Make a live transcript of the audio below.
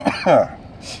Got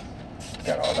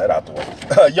all that out the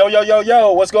way.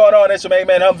 Yo, what's going on? It's your main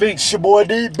man, Humvee. It's your boy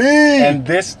DB. And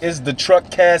this is the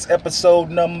Truckcast episode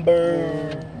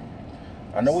number...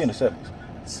 I know we in the 70s.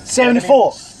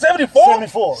 74. 74?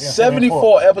 74. Yeah,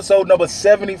 74, episode number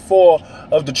 74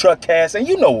 of the Truckcast. And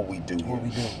you know what we do here. What we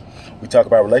do? We talk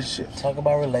about relationships. Talk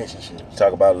about relationships.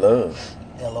 Talk about love.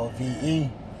 LOVE.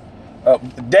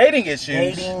 Dating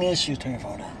issues. Dating issues. Turn your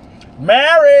phone down.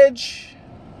 Marriage.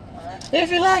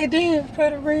 If you like it, then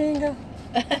put a ring on.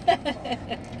 You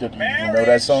know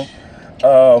that song?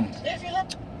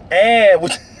 And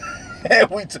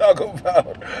we talk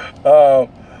about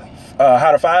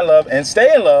how to find love and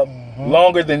stay in love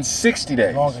longer than 60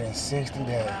 days. Longer than 60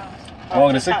 days.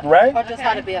 Longer than 60, right? Or just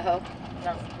how to be a hoe.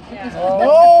 No. Yeah.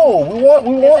 No, we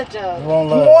want It's a joke. We want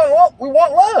love. we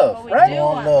want love, Well, we right? do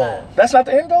want want love. love. That's not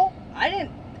the end goal? I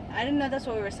didn't know that's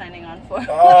what we were signing on for.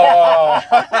 Oh.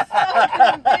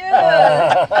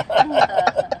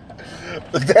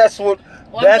 That's what.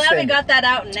 Well, I'm that's glad we it. got that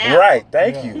out now. Right,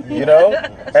 thank you. You know,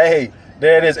 hey,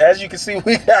 there it is. As you can see,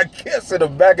 we got guests in the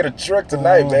back of the truck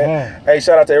tonight, man. Hey,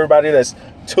 shout out to everybody that's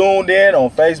tuned in on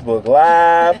Facebook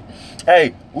Live.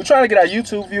 Hey, we're trying to get our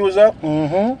YouTube viewers up.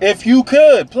 If you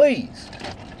could, please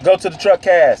go to the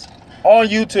Truckcast on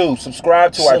YouTube.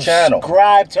 Subscribe to our channel.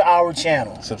 Subscribe to our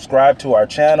channel. Subscribe to our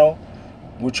channel.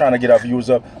 We're trying to get our viewers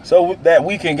up so that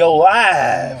we can go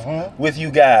live with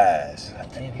you guys.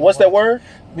 What's that word?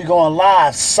 We're going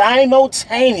live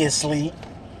simultaneously.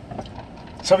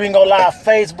 So we can go live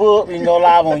Facebook, we can go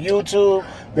live on YouTube,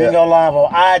 we can go live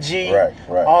on IG,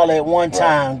 Right. all at one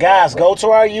time. Guys, go to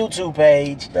our YouTube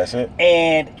page. That's it.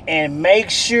 And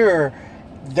make sure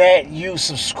that you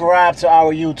subscribe to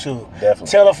our YouTube. Definitely.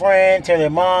 Tell a friend, tell their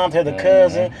mom, tell the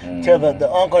cousin, tell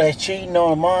the uncle that's cheating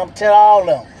on the mom, tell all of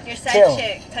them. Your side Tell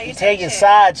chick. Tell your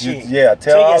side chick. Yeah,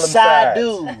 tell Tell all your them side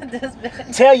sides.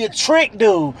 dude. Tell your trick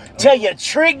dude. Tell your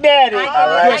trick daddy.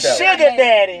 I Your like that. sugar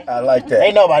daddy. I like that.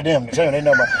 They know about them. They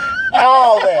know about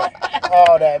all that.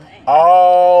 All that.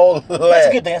 All that. That's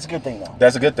a good thing. That's a good thing, though.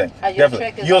 That's a good thing. Your trick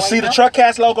Definitely. is You'll all see you the know?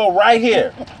 Truckcast logo right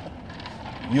here.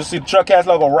 You'll see the Truckcast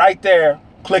logo right there.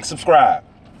 Click subscribe.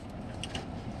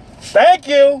 Thank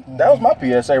you. That was my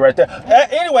PSA right there.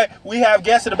 Anyway, we have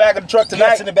guests in the back of the truck tonight.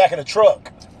 Guys in the back of the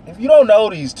truck. If you don't know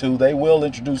these two, they will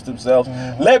introduce themselves.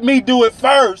 Let me do it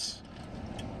first.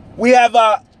 We have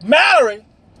Mallory.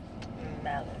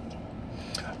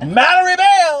 Mallory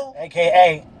Bell.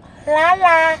 AKA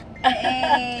Lala.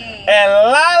 Hey. And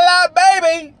Lala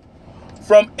Baby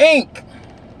from Ink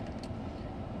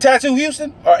Tattoo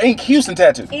Houston or Ink Houston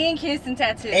Tattoo. Ink Houston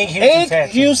Tattoo. Ink Houston Ink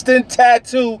Tattoo. Houston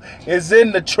Tattoo is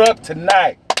in the truck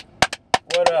tonight.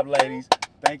 What up, ladies?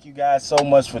 Thank you guys so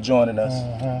much for joining us.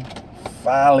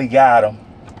 Finally got them.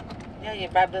 Yeah, you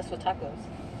bribed us with tacos.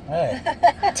 Hey.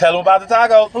 Tell them about the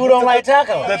tacos. Who don't like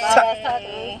tacos? The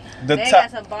Hey. the They ta-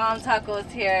 got some bomb tacos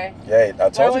here. Yeah, I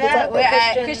told you the We're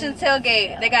tacos. at Christian's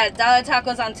Tailgate. They got $1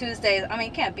 tacos on Tuesdays. I mean,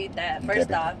 you can't beat that, first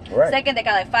beat off. that. Right. Second, they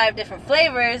got like 5 different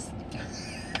flavors.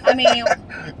 I mean,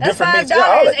 that's Different $5 meats, yeah,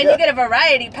 all that, and yeah. you get a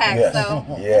variety pack, Yes. so.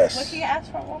 Yes. What can you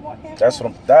ask for one more here? That's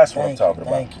what I'm talking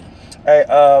about. Thank you. Hey,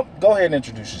 go ahead and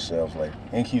introduce yourselves, lady.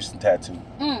 Ink Houston Tattoo.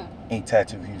 Ink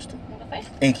Tattoo Houston.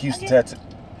 Ink Houston Tattoo.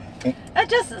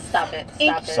 Just stop it.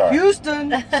 Stop it. Sorry.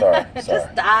 Houston. Sorry.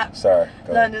 Just stop. Sorry.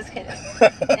 Go No, ahead. I'm just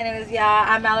kidding. Anyways, y'all,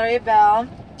 I'm Mallory Bell.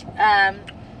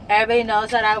 Everybody knows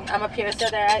that I'm a piercer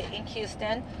there in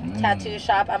Houston tattoo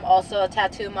shop. I'm also a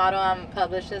tattoo model. I'm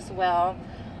published as well.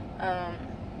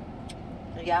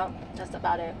 Yeah, that's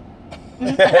about it.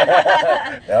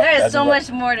 There is so much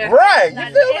more to Right, you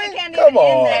not- feel it me? can't Come even on.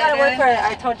 end there, I I gotta work dude. for it.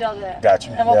 I told y'all that. Got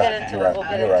you. And we'll Yeah, get into you're it. right. We'll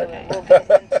get You're into right. it. We'll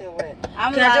get into it.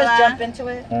 I'm Can I just Lala. jump into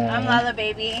it? I'm Lala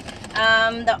Baby.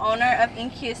 I'm the owner of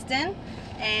Ink Houston,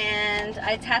 and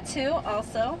I tattoo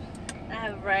also. I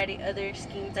have a variety of other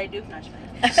schemes I do. Not just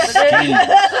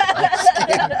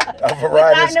A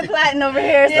variety of platinum over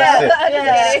here. So.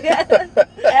 Yeah.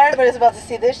 Everybody's about to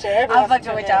see this shit. I'm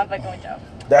fucking with y'all. I'm fucking with y'all.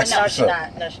 That's No, what's she's up.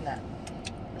 not. No, she's not.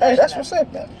 Hey, that's what's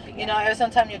up, man. You know, every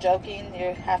time you're joking,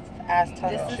 you have to ask tell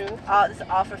the This truth. is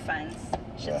all for fun.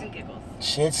 Shits and giggles.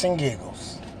 Shits and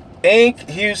giggles. Ink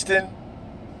Houston,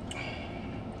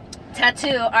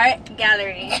 Tattoo Art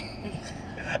Gallery.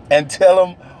 and tell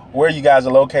them where you guys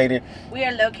are located. We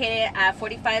are located at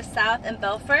 45 South in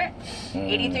Belfort,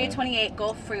 8328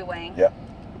 Gulf Freeway. Yep,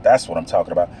 that's what I'm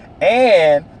talking about.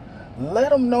 And let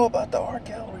them know about the art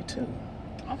gallery too.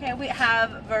 Okay, we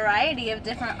have a variety of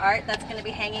different art that's going to be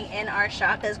hanging in our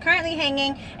shop. That's currently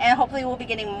hanging, and hopefully we'll be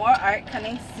getting more art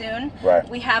coming soon. Right.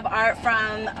 We have art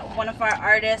from one of our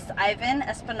artists, Ivan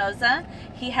Espinoza.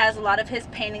 He has a lot of his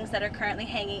paintings that are currently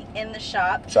hanging in the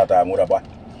shop. Shout out, what up, boy?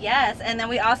 Yes, and then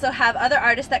we also have other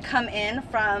artists that come in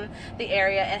from the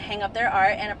area and hang up their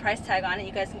art and a price tag on it.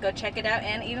 You guys can go check it out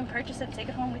and even purchase it and take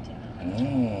it home with you.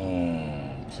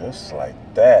 Just like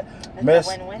that. It's Miss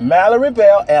a win-win. Mallory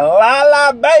Bell and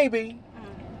Lala Baby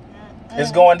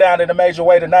is going down in a major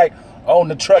way tonight on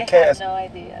the Truck I have Cast. no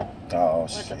idea Oh,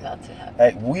 what's shit. about to happen.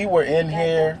 Hey, we were in Yeah,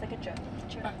 here. it's like a joke.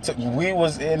 We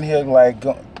was in here like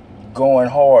going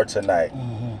hard tonight.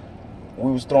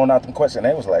 We was throwing out them questions.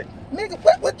 They was like, "Nigga,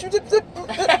 what you did?"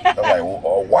 I'm like,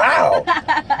 "Oh, wow."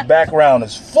 Background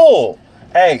is full.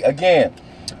 Hey, again,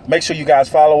 make sure you guys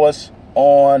follow us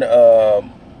on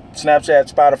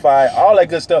Snapchat, Spotify, all that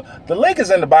good stuff. The link is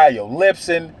in the bio.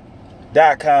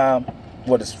 Libsyn.com.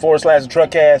 What is / the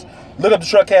Truckcast? Look up the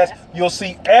Truckcast. You'll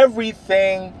see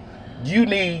everything you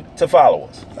need to follow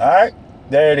us. All right,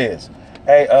 there it is.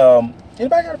 Hey,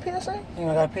 anybody got a PSA? You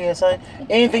know, got a PSA?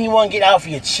 Anything you want to get out for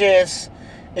your chest?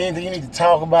 Anything you need to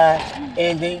talk about?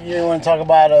 Anything you want to talk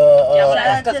about?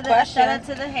 Ask us Shout questions. out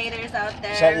to the haters out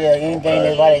there. Anything Okay.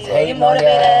 everybody's You hating on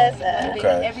motivate y'all. us.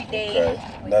 Okay. Every day. Okay.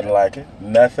 Nothing like it.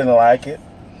 Nothing like it.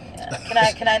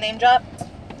 Can I name drop?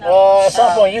 That's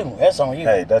on you. That's on you.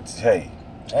 Hey, That's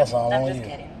all I'm on just you.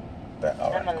 kidding.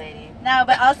 all I'm right. a lady. No,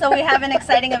 but also we have an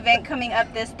exciting event coming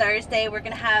up this Thursday. We're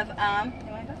gonna have you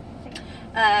wanna go?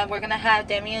 We're gonna have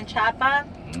Damian Chapa,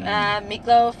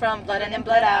 Miklo from Blood In and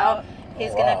Blood Out.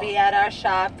 He's gonna be at our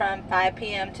shop from 5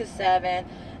 p.m. to 7,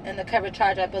 and the cover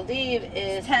charge I believe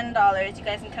is $10. You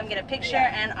guys can come get a picture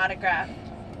and autograph.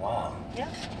 Wow.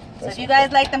 So if you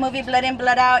guys like the movie Blood In,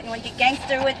 Blood Out, you want to get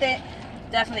gangster with it,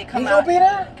 definitely come You out. gonna be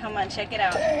there? Come on, check it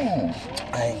out. Damn.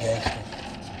 I ain't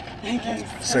gangster.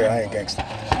 Say I ain't gangster.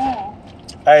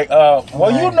 Hey,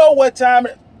 well, you know what time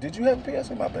it. Did you have a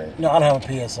PSA? My bad. No, I don't have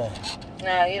a PSA.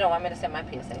 No, you don't want me to say my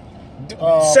PSA.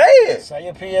 Say it. Say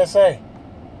your PSA.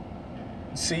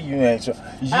 See, you ain't sure.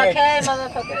 You ain't- Okay,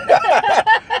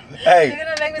 motherfucker. Hey, You're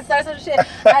gonna make me start some shit.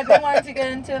 I've been wanting to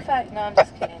get into a fight. No, I'm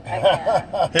just kidding. I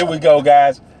can't. here we go,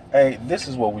 guys. Hey, this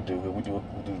is what we do. We do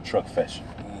the truck fashion.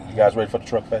 You guys ready for the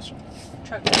truck fashion?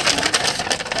 Truck professional.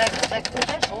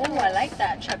 Oh, I like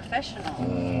that. Truck professional.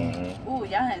 Mm-hmm. Ooh,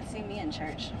 y'all hadn't seen me in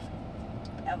church.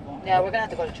 Ever. Yeah, we're gonna have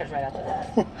to go to church right after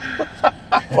that.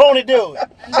 Won't it do it?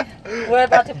 We're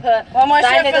about to put One more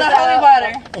sign shot for it the as holy a-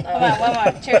 water. Come on, one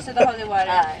more. Cheers to the holy water.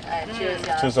 Alright, cheers,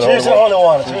 y'all. Cheers to Cheers to the holy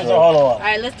water. Cheers to holy All water.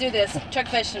 right, let's do this. Truck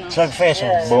professional. Truck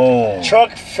professionals. Boom. Truck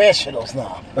professionals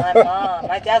now. My mom.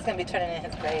 My dad's gonna be turning in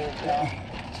his grave, yo.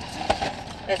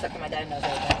 It's okay, my dad knows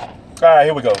everything. All right,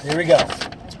 here we go. Here we go.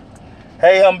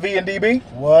 Hey, V and DB.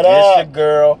 What It's your up?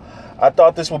 girl. I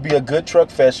thought this would be a good truck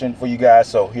fashion for you guys,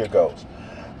 so here goes.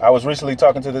 I was recently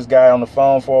talking to this guy on the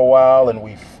phone for a while, and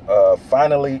we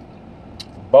finally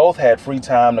both had free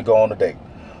time to go on a date.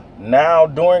 Now,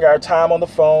 during our time on the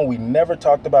phone, we never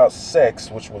talked about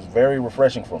sex, which was very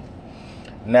refreshing for me.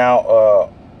 Now,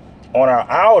 on our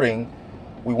outing,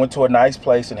 we went to a nice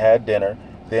place and had dinner.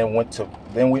 Then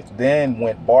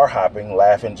went bar hopping,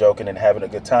 laughing, joking, and having a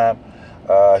good time.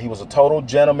 He was a total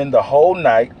gentleman the whole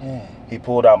night. He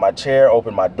pulled out my chair,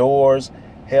 opened my doors,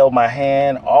 held my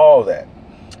hand, all that.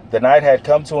 The night had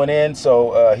come to an end,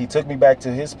 so he took me back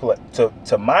to his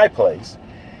to my place,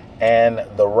 and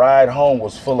the ride home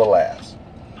was full of laughs.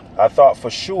 I thought for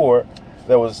sure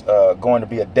there was going to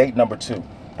be a date number 2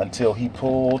 until he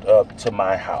pulled up to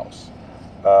my house.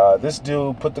 This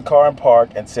dude put the car in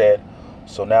park and said,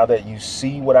 "So now that you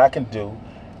see what I can do,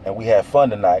 and we had fun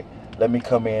tonight, let me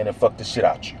come in and fuck the shit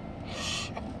out you."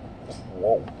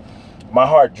 Whoa. My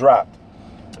heart dropped.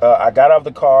 I got out of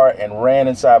the car and ran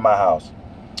inside my house.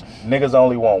 Niggas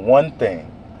only want one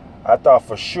thing. I thought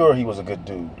for sure he was a good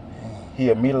dude. He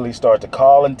immediately started to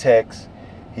call and text.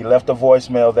 He left a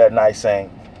voicemail that night saying,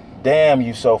 "Damn,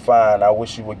 you so fine. I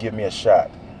wish you would give me a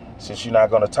shot. Since you're not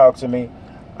going to talk to me,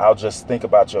 I'll just think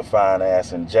about your fine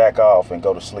ass and jack off and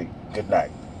go to sleep. Good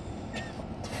night."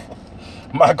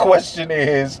 My question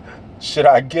is, should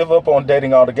I give up on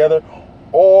dating altogether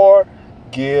or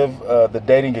give the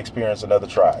dating experience another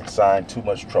try? Signed, Too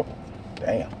Much Trouble.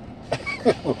 Damn.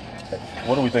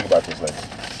 What do we think about this, lady?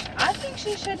 I think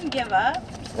she shouldn't give up.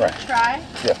 Right. Try.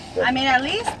 Yeah. I mean, at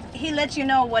least he let you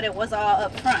know what it was all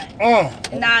up front.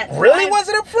 Not Really? Was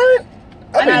it up front?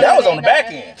 I mean, that was on the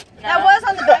back end. That was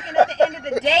on the back end at the end of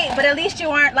the date, but at least you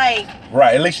weren't like.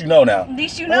 Right. At least you know now. At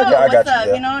least you know Okay, I what's got you, up.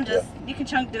 yeah, You know, just you can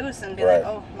chunk deuce and be Right. like,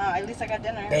 oh no, at least I got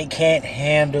dinner. They can't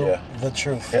handle Yeah. the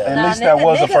truth. Yeah, at least that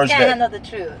was the niggas first can't date. handle the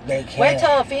truth. They can't. Wait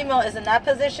till a female is in that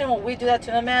position when we do that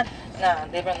to a man. Nah,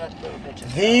 they run the little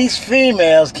bitches. These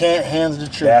females can't handle the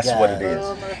truth. That's guys. what it is.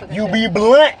 Little motherfucking You shit. be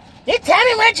blunt. You tell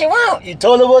me what you want. You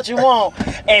told her what you want,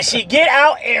 and she get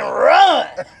out and run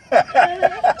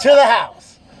to the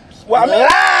house.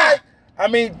 Well, I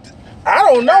mean, I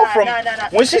don't know from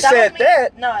when she If that said was me-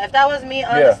 that. No, if that was me,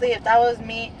 honestly, if that was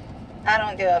me, I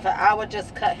don't give a fuck. I would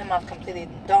just cut him off completely.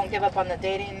 Don't give up on the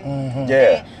dating. Mm-hmm.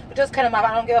 Yeah. But just cut him off.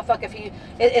 I don't give a fuck if he.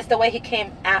 It's the way he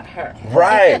came at her.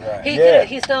 Right. He Yeah. did.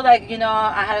 He's still like,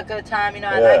 I had a good time. I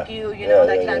Yeah. like you.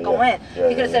 Kind of go in. Yeah,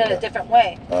 He could have said it a different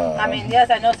way. Uh-huh. I mean, yes,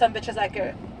 I know some bitches like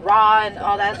it raw and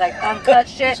all that, like uncut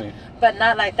shit, See? but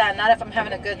not like that. Not if I'm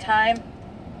having a good time.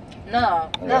 No.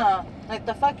 Like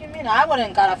the fuck you mean? I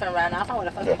wouldn't got off and ran off. I would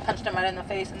have fucking punched him right in the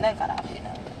face and then got off.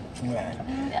 Right.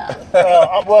 Yeah.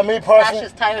 Well, me Slash personally,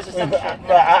 his tires or some shit.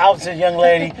 I would say, young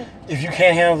lady, if you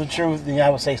can't handle the truth, then I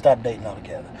would say stop dating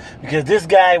altogether. Because this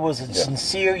guy was a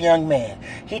sincere young man.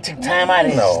 He took time out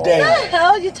of his What the day.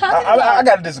 hell you talking about? I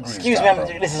gotta disagree. Excuse me, bro.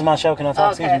 this is my show. Can I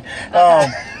talk? Okay.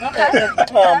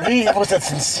 Excuse me. He was a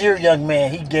sincere young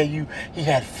man. He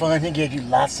had fun. He gave you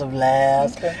lots of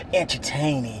laughs,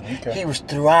 entertaining. Okay. He was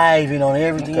thriving on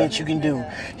everything that you can do.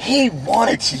 He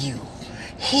wanted you.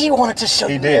 He wanted to show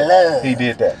He you did. love. He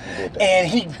did that. And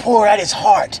he poured out his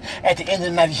heart at the end of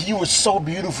the night. You were so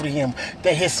beautiful to him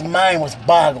that his mind was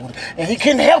boggled. And he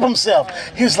couldn't help himself.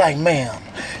 He was like, ma'am,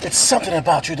 it's something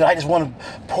about you that I just want to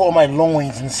pour my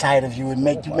loins inside of you and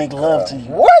make love to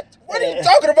you. What? What are you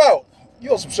talking about?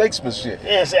 You on some Shakespeare shit.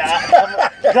 Yes,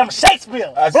 I'm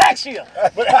Shakespeare. Blackspear.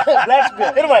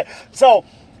 Blackspear. Anyway, so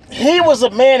he was a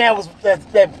man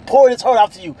that poured his heart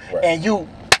out to you. Right. And you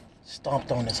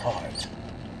stomped on his heart.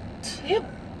 You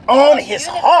On his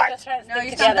heart. No,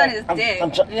 you stomped on his dick.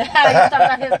 Yeah, you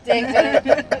stomped on his dick,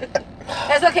 dude.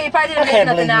 It's okay, you probably didn't make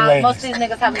nothing out. Most of these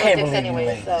niggas have little dicks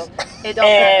anyway, so it don't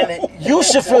matter. And you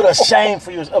should feel the shame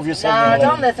of yourself. No, young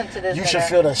don't lady. listen to this You nigga. should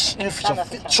feel listen to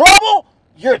him. trouble.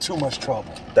 You're too much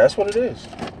trouble. That's what it is.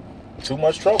 Too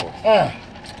much trouble.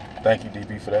 Thank you,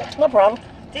 DB, for that. No problem.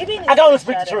 DB needs I can only to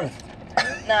speak the shut truth.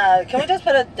 up. Nah, can we just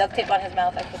put a duct tape on his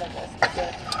mouth? I feel like that's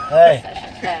good. Hey,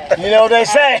 Hey. you know what they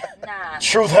say? Nah.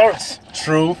 Truth hurts.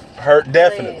 Truth hurt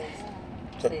definitely.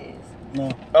 Please. No.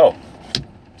 Oh.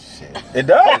 Shit. It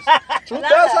does. Truth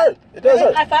does hurt. It does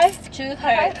hurt. High five. Truth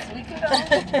hurts. We can go.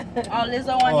 All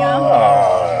Lizzo on Oh.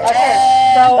 y'all.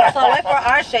 Okay, so wait for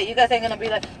our shit. You guys ain't gonna be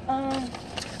like,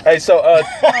 Hey, so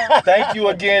thank you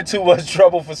again to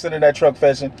Trouble for sending that truck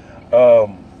fashion.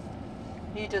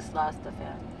 you just lost the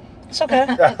fan. It's okay.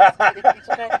 It's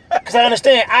okay. Because I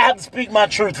understand I have to speak my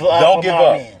truth for Don't for give my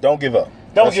up. man. Don't give up.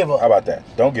 Don't give up. How about that?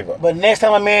 Don't give up. But next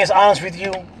time a man's honest with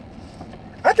you,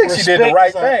 I think she did the respect right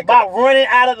is thing. about running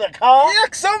out of the car. Yeah,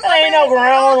 something. There ain't no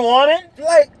grown woman.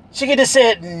 Like. She could have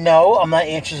said, no, I'm not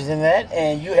interested in that,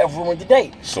 and you have room to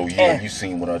date. So And you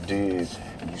seen what I did?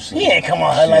 You seen he ain't come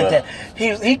on her like that.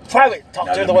 He probably talked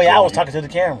Now to her let the me way go I was on. talking to the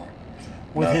camera,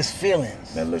 with No. his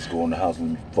feelings. Now let's go in the house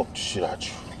and let me fuck the shit out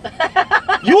you.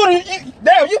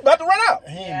 Damn, you about to run out.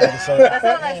 He ain't about to say That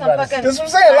sounds like he some ain't about to fucking That's what I'm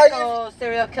saying, like- psycho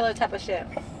serial killer type of shit.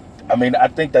 I mean, I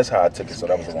think that's how I took it, so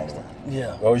that was the wrong one. say-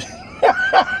 Yeah. Oh,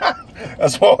 yeah.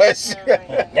 That's why that shit.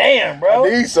 Damn, I bro.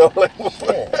 need so. Like,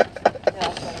 Yeah.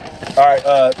 all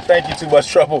right, thank you, Too Much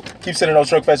Trouble. Keep sending those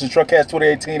truck fashions,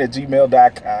 truckcast2018 at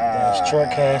gmail.com. That's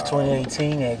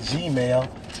truckcast2018 at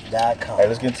gmail.com. Hey,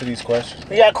 let's get into these questions.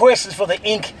 We got questions for the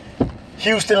Ink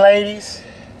Houston ladies.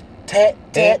 Tat,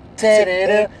 tat, tat,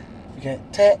 it up. You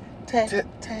got tat, tat,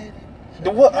 tat.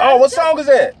 What song is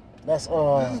that? That's,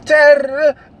 yeah,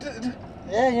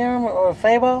 you remember, or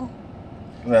Fabo?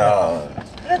 No.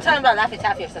 You're talking about Laffy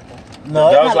Taffy or something.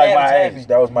 No, That it's was not like my Laffy age.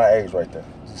 That was my age right there.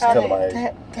 Just telling my age.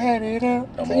 Tat, tat, it up.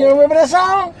 I'm So old. you remember that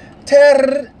song?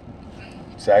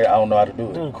 See, I don't know how to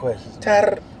do Do it. the questions.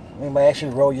 Ter- Anybody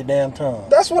actually roll your damn tongue?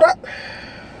 That's what I.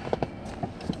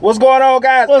 What's going on,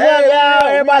 guys? What's up, Hey,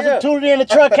 y'all? we Everybody's here. tuning in to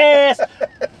Truckcast.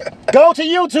 Go to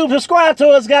YouTube, subscribe to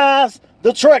us, guys.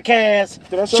 The Truckcast.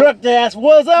 Did I say- Truckcast.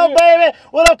 What's up, baby?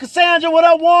 What up, Cassandra? What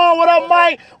up, Warren? What up,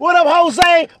 Mike? What up,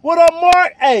 Jose? What up,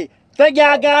 Mark? Hey, thank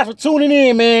y'all guys for tuning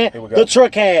in, man. Here we go. The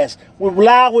Truckcast. We're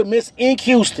live with Miss Ink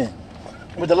Houston.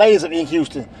 With the ladies of Ink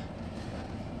Houston.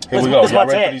 Here we That's- go. that's Y'all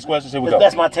my ready for tag. these questions? Here we go.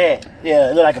 That's my tag. Yeah,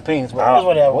 it look like a penis, but it's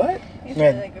whatever. What? You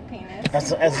Yeah. feel like a penis.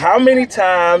 That's How many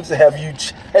times have you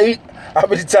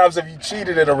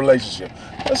cheated in a relationship?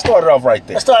 Let's start it off right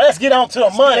there. let's get on to the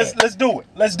money. Let's do it.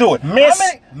 Let's do it. Miss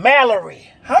Mallory.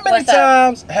 How many What's up?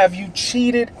 times have you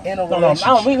cheated in a No,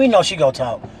 relationship? we know she go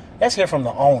talk. Let's hear from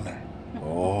the owner.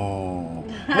 Oh.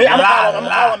 I'm calling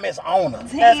her Miss Owner.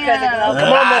 That's crazy.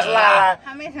 Come on, Miss Lala.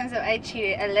 How many times have I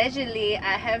cheated? Allegedly,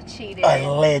 I have cheated.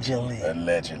 Allegedly.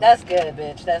 Allegedly. That's good,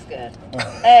 bitch. That's good.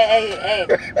 Hey.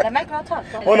 Let my girl talk.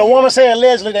 Go When ahead. a woman say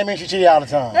allegedly, that means she cheated all the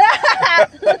time.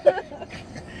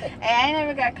 Hey, I ain't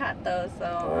never got caught though, so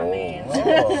I mean.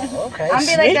 Oh, okay. I'm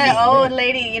be like that Sneaky. old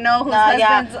lady, you know, whose Nah,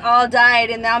 yeah. husbands all died,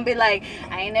 and I'll be like,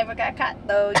 I ain't never got caught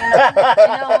though, you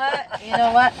know. You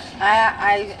know what?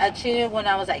 I cheated when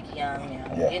I was like young.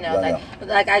 Yeah, You know, young,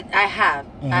 like I have.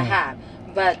 I Mhm. have.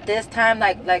 But this time,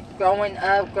 like growing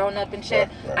up and shit,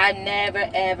 Right. I never,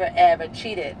 ever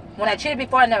cheated. When I cheated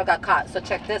before, I never got caught. So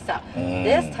check this out.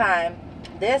 This time,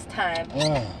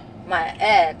 Mm. my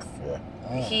ex,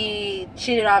 Yeah. he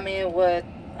cheated on me with,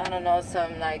 I don't know,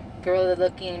 some like gorilla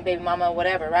looking baby mama,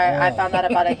 whatever, right? I found out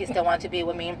about it. He still wanted to be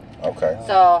with me. Okay.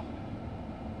 So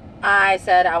I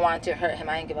said I wanted to hurt him.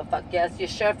 I didn't give a fuck. Yes, you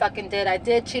sure fucking did. I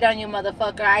did cheat on you,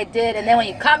 motherfucker. I did. And then when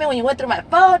you caught me, when you went through my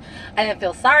phone, I didn't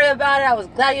feel sorry about it. I was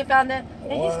glad you found it.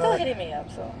 And he's still What? hitting me up,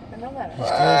 so it don't matter. Still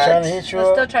trying to hit you He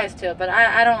still up? tries to, but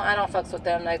I don't fucks with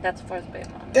them. Like, that's for his baby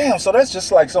mom. Damn. So that's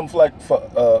just like something like for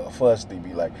us,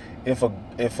 DB. Like if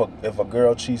a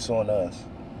girl cheats on us,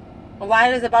 Why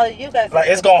does it bother you guys? like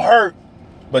it's gonna hurt,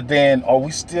 but then are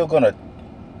we still gonna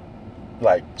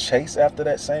like chase after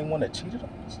that same one that cheated on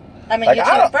us? I mean, like, you I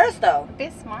cheated don't- first, though. Be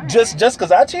smart. Just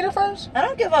because I cheated first? I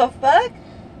don't give a fuck.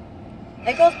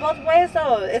 It goes both ways,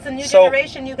 though. It's a new So-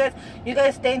 generation. You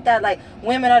guys think that like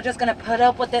women are just gonna put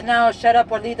up with it now, shut up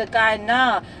or leave the guy.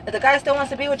 Nah, if the guy still wants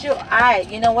to be with you,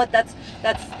 you know what? That's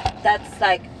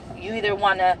like you either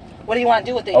wanna. What do you want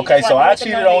to do with it? You Okay, just so wanna I be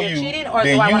with them cheated knowing on that you're you, cheating, or do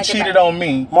then I you wanna get cheated back? on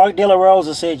me. Mark De La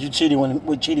Rosa said you cheated with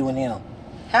him.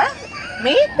 Huh?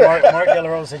 Me? Mark De La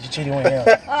Rosa said you cheated with him.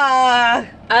 I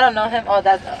don't know him. Oh,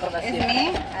 that's It's you.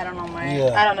 me? I don't know Mark. I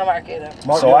Yeah. don't know Mark either.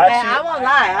 Mark So De La- I Hey, cheat- I won't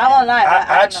lie. but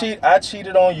I don't know. I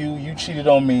cheated on you. You cheated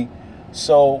on me.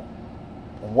 So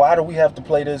why do we have to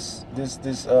play this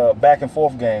back and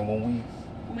forth game when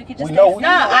We could just We know stay we- No,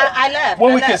 I left. we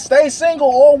I can left. stay single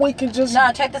or we can just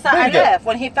No, check this out. be I together? left.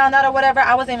 When he found out or whatever,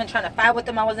 I wasn't even trying to fight with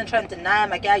him. I wasn't trying to deny him.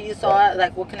 Like, yeah, you saw it.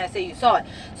 Like, what can I say? You saw it.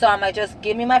 So I'm like, just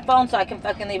give me my phone so I can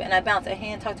fucking leave. And I bounced. And he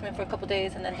didn't talk to me for a couple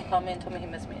days. And then he called me and told me he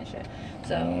missed me and shit.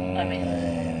 So,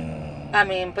 I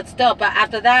mean, but still. But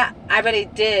after that, I already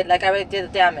did the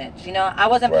damage. You know, I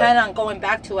wasn't Right. planning on going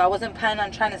back to it. I wasn't planning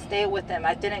on trying to stay with him.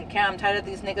 I didn't care. I'm tired of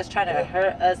these niggas trying to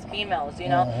hurt us females, you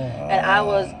know? And I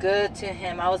was good to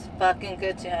him. I was fucking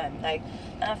good to him. Like,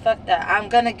 fuck that. I'm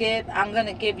gonna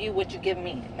give you what you give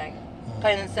me. Like,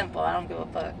 plain and simple. I don't give a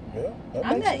fuck. Yeah, that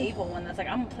I'm makes that sense. evil one that's like,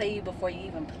 I'm gonna play you before you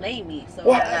even play me. So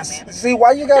Why- yeah, man. see,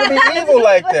 why you gotta be evil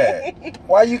like that?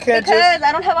 Why you can't Because just?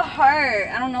 I don't have a heart.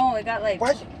 I don't know. It got like.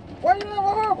 Why you never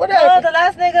heard? What No, happened? the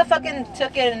last nigga fucking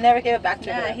took it and never gave it back to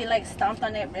Yeah, her. he like stomped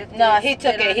on it, ripped No, it. he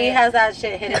took spit it. on He has that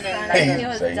shit hidden in He like,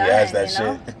 was Say he done, has that you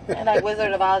know? shit. like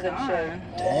Wizard of Oz and shit. Darn.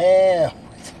 Damn.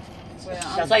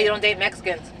 Well, That's why you don't date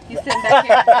Mexicans. He's sitting back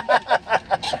here.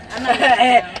 I'm not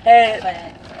Mexican, Hey,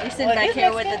 but he's sitting Well, back he's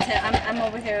here with the Mexican. 10. I'm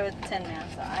over here with the 10 man,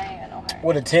 so I ain't got no heart.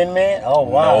 With a 10 man? Oh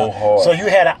wow. No heart. So you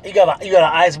got an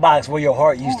ice box where your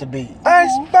heart used to be. Ice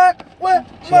box where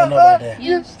She my don't know about heart that.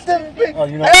 used to be. Oh,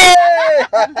 you know. Hey!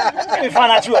 Let me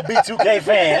find out you a B2K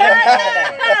fan.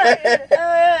 Let me find out.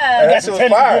 I got That some shit was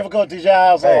technical fire. difficulties,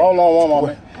 y'all. So Hey. hold on one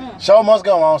moment. Show must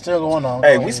go on. Still going on.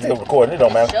 Hey, we still recording. It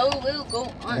don't matter. Show will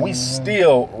go on. We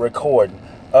still recording.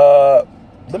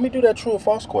 Let me do that true or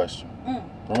false question.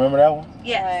 Remember that one?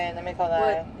 Yes. Alright, let me call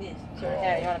that. What? Yes.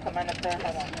 Yeah, you want to put mine up there?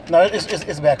 Hold on. No,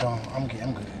 it's back on. I'm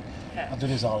good. I do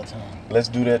this all the time. Let's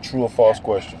do that true or false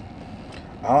question.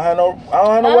 I don't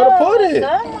have nowhere to put it.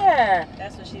 Somewhere.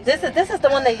 That's what she This said. is the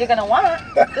one that you're gonna want.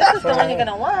 This is the one you're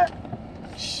gonna want.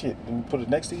 Shit, do we put it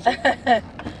next to each other?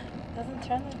 Doesn't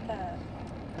turn like that.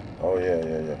 Oh yeah.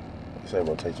 You say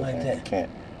rotate your Like hand. that. You can't.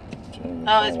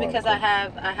 Oh, it's because I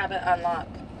have it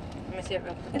unlocked. Let me see it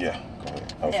real quick. Yeah, go ahead.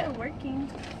 It's Okay. still working.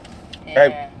 Yeah.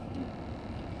 Hey.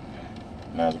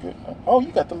 Now it's good. Oh, you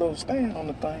got the little stand on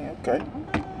the thing. Okay.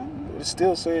 It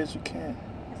still says you can.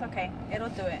 It's okay. It'll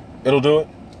do it. It'll do it.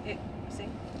 See?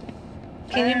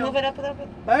 Can you move it up a little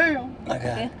bit? Boom. I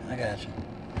got you.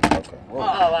 Okay. Oh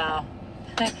wow.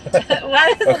 Why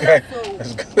is Okay.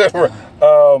 That's good.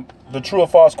 The true or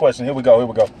false question. Here we go.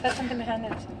 Put something behind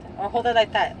it or something. Or hold it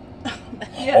like that.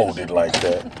 Hold it like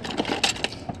that.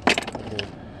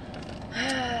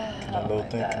 That little my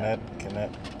thing. God. Can that?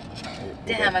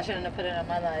 Damn, I shouldn't have put it on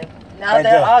my life. Now Right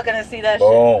they're there. all gonna see that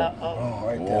Boom. shit. Oh. Oh,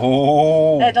 right there.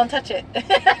 Ooh. Hey, don't touch it.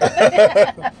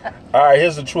 All right,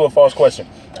 here's the true or false question.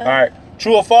 All right,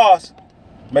 true or false?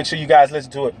 Make sure you guys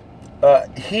listen to it.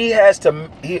 He has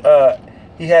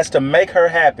to make her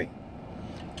happy.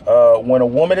 When a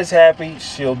woman is happy,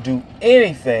 she'll do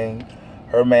anything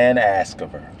her man asks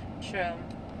of her. True.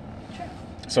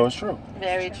 So it's true.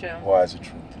 Very true. Why is it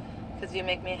true? because you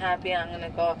make me happy, I'm gonna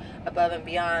go above and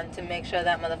beyond to make sure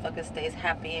that motherfucker stays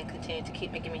happy and continue to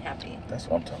keep making me happy. That's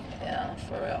what I'm talking about. Yeah,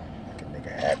 for real. Make a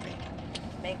nigga happy.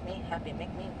 Make me happy,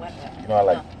 make me wet. You know I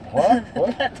like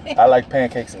what? I like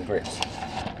pancakes and grits.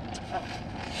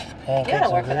 You gotta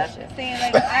work for that shit. See,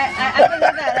 like I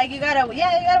believe that. Like you gotta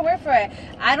work for it.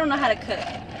 I don't know how to cook,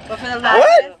 but for the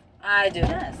longest, I do.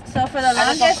 yes. So for the I just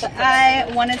don't longest, cook for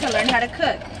I wanted to learn how to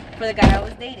cook. For the guy I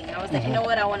was dating, I was like, you know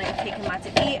what? I want to take him out to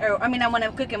eat, or I mean, I want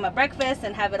to cook him a breakfast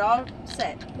and have it all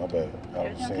set. My bad. I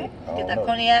was Everything saying, okay? I Get don't that know.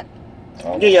 cognac. I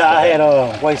don't know. Yeah, I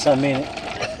had wait some minute.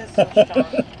 This is so strong.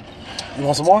 You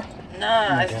want some more?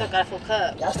 Nah, I Okay. still got a full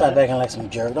cup. Y'all start acting like some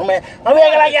jerk. Don't man. I mean,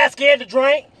 acting like y'all scared to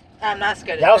drink. I'm not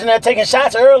scared of Y'all was in there taking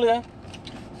shots earlier.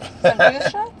 Some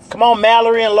juice shots? Come on,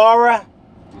 Mallory and Laura.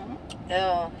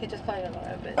 Ew, he just called you a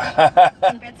Laura,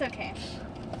 bitch. It's okay.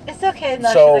 It's okay.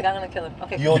 No, So, she's like, I'm gonna kill him.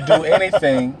 Okay. You'll do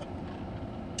anything.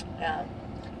 Yeah.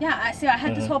 Yeah, I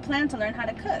had this whole plan to learn how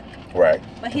to cook, Right.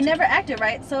 but he never acted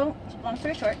right. So long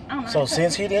story short, I don't know. So how to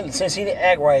cook. since he didn't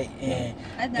act right, and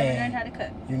I've never and learned how to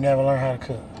cook. you never learned how to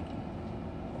cook.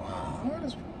 What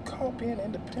is called being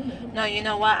independent? No, you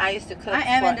know what? I used to cook. I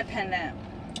am for- independent.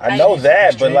 I know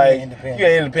that, but Extremely like, independent. you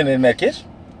ain't independent in that kitchen.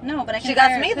 No, but I can. She got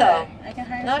hire a me, cook. though. I can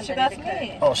hire. No, she got somebody to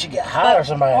me. Oh, she got hired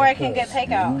somebody. Or to I can cook. get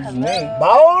takeout. Excuse me. Hello.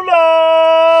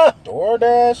 Bowler.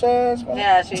 DoorDash ass. man.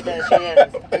 Yeah, she does. She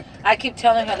is. I keep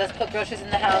telling her, let's put groceries in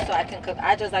the house so I can cook.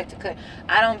 I just like to cook.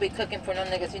 I don't be cooking for no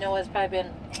niggas. You know what? It's probably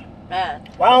been, man.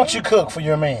 Why don't you cook for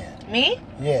your man? Me?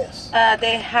 Yes.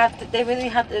 They have to. They really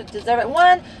have to deserve it.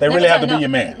 One. They let really me have tell to you, be your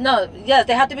man. No, yes,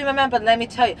 they have to be my man. But let me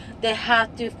tell you, they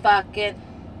have to fucking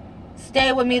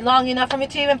stay with me long enough for me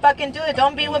to even fucking do it.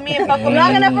 Don't be with me and fuck with me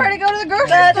Long enough for her to go to the grocery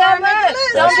That's store and make a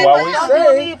list. That's Don't why be we with- don't be with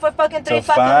say me for fucking 3 To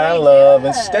fucking find weeks. love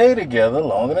and Yeah. stay together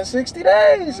longer than 60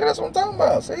 days. See, that's what I'm talking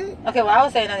about. See? Okay, well, I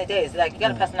was saying 90 days. Like, you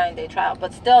gotta pass a 90-day trial.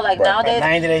 But still, like, Right. nowadays,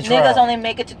 90-day niggas trial. only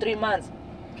make it to 3 months.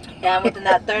 Yeah, and within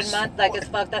that third month, like, it's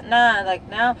fucked up. Nah, like,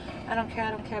 now, I don't care. I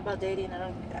don't care about dating.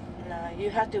 Nah, you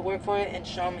have to work for it and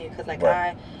show me. Because, like,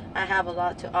 Right. I have a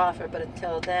lot to offer. But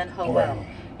until then, ho Right. well.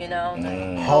 You know?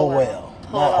 Ho well.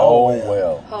 Not Oh, ho well.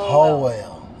 well. Ho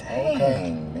well.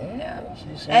 Dang, man. Yeah.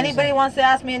 She says Anybody wants to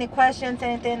ask me any questions,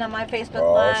 anything on my Facebook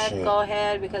Oh, Live, shit. go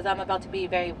ahead, because I'm about to be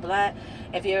very blunt.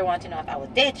 If you ever want to know if I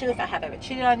would date you, if I have ever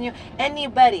cheated on you,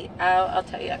 anybody, I'll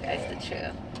tell you guys the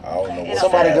truth. I don't know You what's know,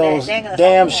 Somebody They- goes, they ain't gonna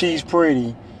damn, stop she's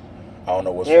pretty. I don't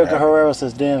know what's Erica happening. Herrera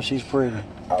says, damn, she's pretty.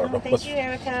 I don't know Thank what's. you,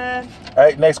 Erica. All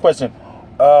right, next question.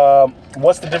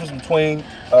 What's the difference between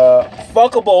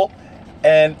fuckable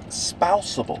and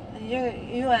spousable?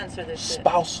 You answer this shit.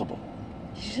 Spousable.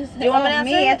 Do you want me to answer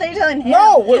me? I it? thought you were telling him.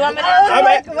 No, You want me to answer I'm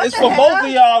it? at, it's for both of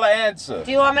y'all to answer.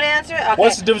 Do you want me to answer it? Okay.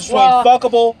 What's the difference between Well,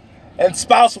 fuckable and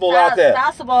spousable out there?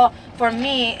 Spousable for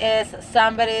me is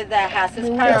somebody that has his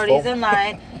priorities in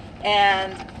line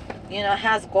and, you know,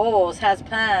 has goals, has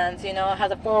plans, you know,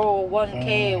 has a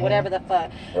 401k, whatever the fuck.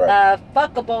 Right.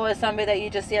 Fuckable is somebody that you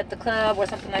just see at the club or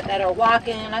something like that, or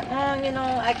walking, like, you know,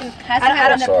 I can. Has to I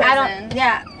have don't, in the I prison. don't,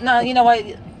 yeah, no, you know what?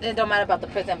 It don't matter about the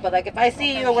prison, but like if I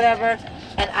see you or whatever,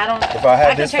 and I don't. If I had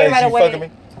can this tell you face, right you away. fucking me?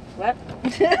 What?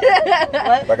 What?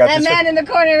 If I got That this man in the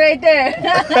corner right there.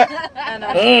 I know.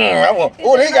 I want,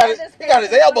 oh, he got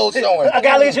his elbows showing. I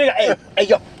got to leave here. Hey,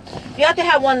 yo. You have to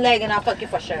have one leg, and I'll fuck you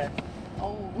for sure.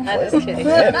 Oh. I'm just kidding.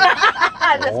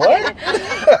 What?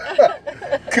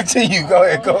 Continue. Go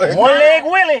ahead. One leg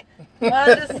Willie. Well,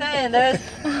 I'm just saying, there's.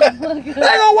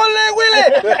 There go one leg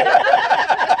Willie.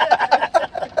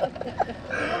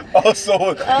 Oh, so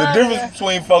the difference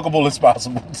between fuckable and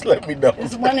spousable. Just let me know.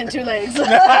 It's 1 and 2 legs.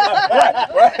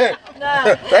 Right.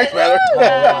 Nah. Thanks, Mallory.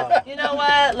 You know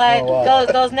what? Like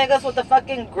those niggas with the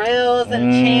fucking grills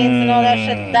and chains and all that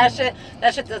shit.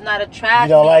 That shit does not attract You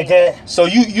don't me. like that? So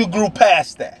you grew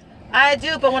past that. I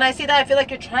do, but when I see that, I feel like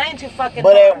you're trying to fucking.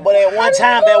 But hard. at one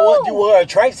time, that what you were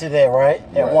attracted to that, right?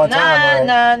 At one time,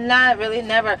 right? Not really,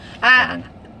 never.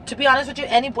 To be honest with you,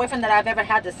 any boyfriend that I've ever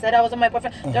had that said I was my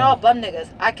boyfriend, they're all bum niggas.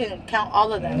 I can count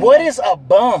all of them. What is a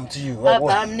bum to you? Like, A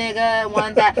bum nigga,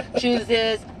 one that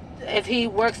chooses, if he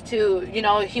works to, you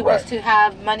know, he works Right. to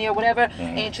have money or whatever,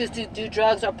 and he chooses to do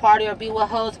drugs or party or be with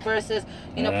hoes versus,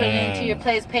 you know, putting it into your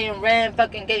place, paying rent,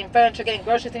 fucking getting furniture, getting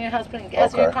groceries in your house, putting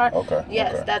gas in your car. Okay.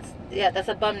 Yes, Okay. that's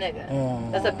a bum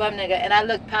nigga. That's a bum nigga, and I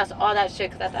look past all that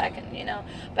shit because I thought I can, you know.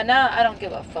 But now I don't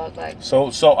give a fuck. Like,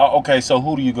 So okay. So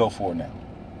who do you go for now?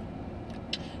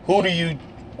 Who do you?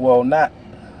 Well, not.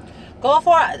 go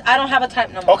for it. I don't have a type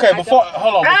no more. Okay. Hold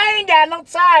on. I ain't got no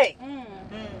type.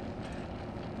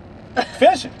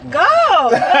 Finish it. Go.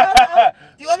 Do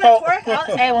you want me to So-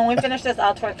 twerk? Hey, when we finish this,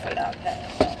 I'll twerk for you.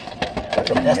 Okay.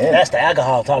 That's the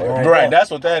alcohol talking right Right, there.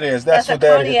 that's what that is. That's a what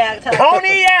that is. Cognac type.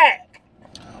 Cognac!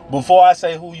 Before I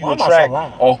say who you Why am I so attract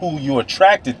loud? or who you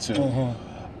attracted to, Mhm.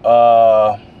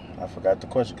 I forgot the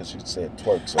question because she said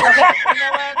twerk. So. Okay,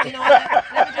 you know what?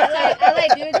 Let me just say, I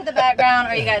like dudes in the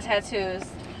background, or you got tattoos.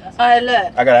 alright,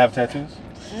 look. I gotta have tattoos.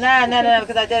 Nah,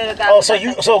 because I did it. Oh,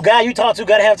 so guy you talk to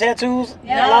gotta have tattoos?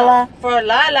 Yeah. Lala? For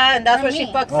Lala, and that's For where she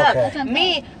me. fucks Okay. up.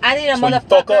 Me, I need a So you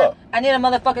fuck motherfucker. up. I need a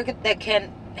motherfucker that can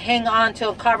hang on to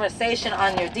a conversation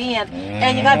on your DM,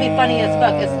 and you gotta be funny as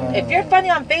fuck. If you're funny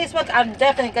on Facebook, I'm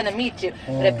definitely gonna meet you.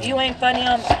 But if you ain't funny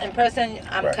in person,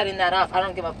 I'm Right. cutting that off. I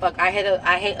don't give a fuck. I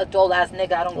hate a dull ass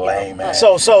nigga. I don't Lame give a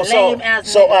fuck. ass. Lame ass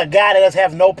So nigga. a guy that does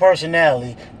have no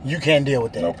personality, you can't deal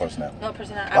with that. No personality. No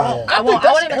personality. Wow. I I won't. think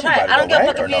I won't that's even try. everybody I don't give a though,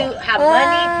 fuck right? if Or you no? have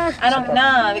money. I don't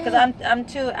know because I'm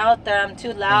too out there. I'm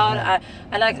too loud.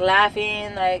 I like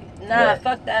laughing. Like Right.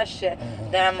 fuck that shit.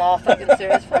 Then I'm all fucking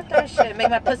serious. Fuck that shit. Make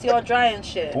my pussy all dry and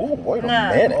shit. Ooh, wait a Nah.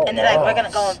 minute. And they're like, wow. we're gonna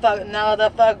go and fuck. No, the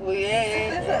fuck we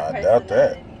ain't. Yeah, I doubt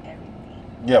that.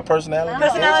 Yeah, personality.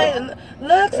 Personality,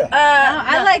 looks. Yeah.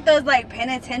 I like those like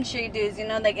penitentiary dudes, you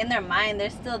know, like in their mind they're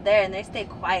still there and they stay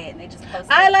quiet and they just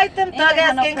post. I like them Ain't thug got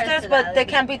ass no gangsters, but they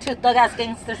personality. can't be two thug ass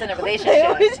gangsters in a relationship.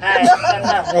 always-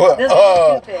 What? This is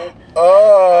stupid.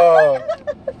 Oh.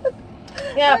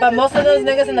 Yeah, but most of those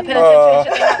niggas in the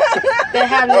penitentiary, they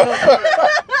have little.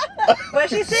 What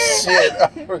she said? Shit.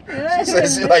 She said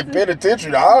she like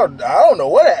penitentiary. I don't know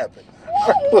what happened.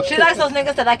 She likes those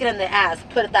niggas that like it in the ass.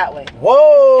 Put it that way.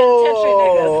 Whoa!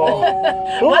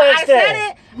 Who Who I likes said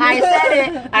that?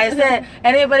 it. I said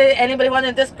anybody want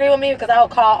to disagree with me because I will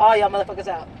call all y'all motherfuckers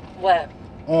out. What?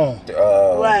 What?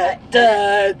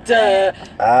 Duh.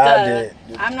 I did.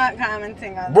 I'm not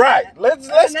commenting on Right. Let's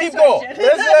keep going.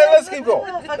 Let's keep going.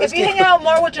 Fuck, Let's if you keep hang out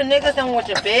more with your niggas than with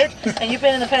your bitch, and you've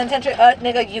been in the penitentiary,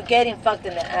 nigga, you getting fucked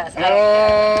in the ass.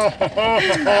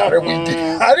 I don't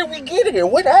care. How did we get here?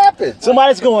 What happened?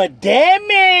 Somebody's going, damn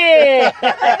it!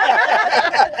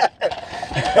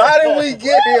 How did we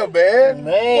get here, man?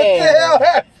 Man. What the hell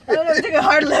happened? I took a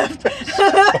hard left.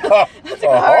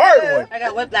 A hard one. I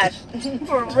got whiplash.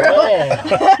 For real. Man.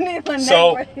 I need my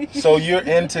So, neck brace. so you're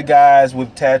into guys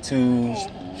with tattoos.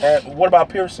 And what about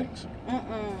piercings?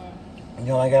 You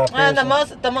know, I got And the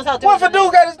most I'll do. What if a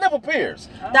dude got his nipple pierced?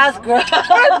 That's gross.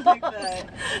 That.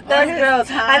 That's gross.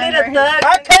 I need a thug.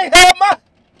 I can't have my.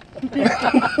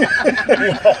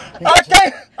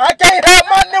 I can't have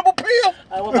my nipple pierced.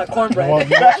 I want my cornbread.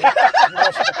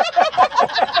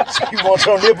 You want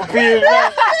your nipple pierced,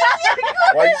 man?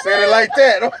 Why you said it like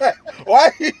that? Why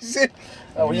you said?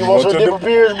 You want your nipple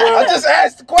pierced, bro? I just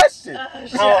asked the question. I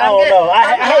don't know.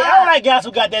 I don't like guys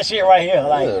who got that shit right here.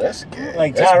 Like, That's gay.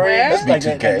 like That's- Tyrese. That's Like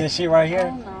that B2K. shit right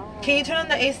here. Can you turn on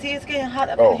the AC? It's getting hot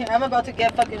up Oh. in here. I'm about to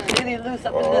get fucking really loose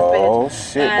up in this Oh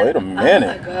bitch. shit! And- Wait a Oh my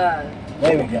minute. god.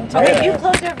 There we go. Okay, you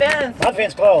close your vents. My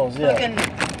vent's closed, yeah. Fucking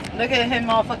look at him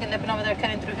all fucking nipping over there,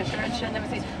 cutting through his shirt and shit. Let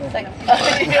me see. It's like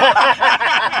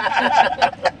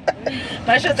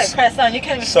my shirt's like press on. You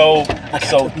can't even So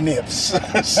Nips.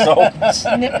 nip.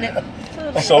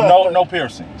 so no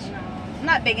piercings. No, I'm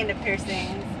not big into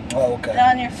piercings. Oh, okay.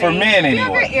 On your face. For men, If you have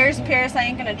anyway. your ears pierced, I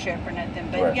ain't gonna trip or nothing.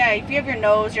 But Right. yeah, if you have your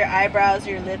nose, your eyebrows,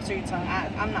 your lips, or your tongue,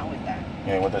 I'm not with that.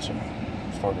 You ain't with that shit.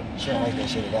 It's for the- She don't like that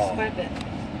shit at all. Squirt it.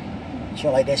 She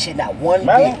don't like that shit not one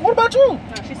Madeline, bit. what about you? No,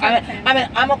 she's I mean,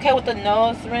 I'm okay with the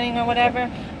nose ring or whatever,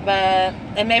 but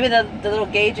and maybe the little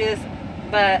gauges,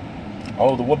 but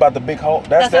Oh, what about the big hole?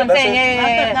 that's what I'm that's saying. it?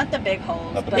 Yeah. not the big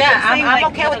holes. Not the but big Yeah, I'm saying, I'm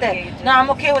like, okay with little it. gauges. No, I'm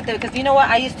okay with it because you know what?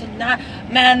 I used to not.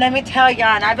 Man, let me tell y'all,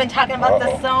 and I've been talking about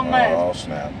this so much. Oh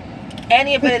snap!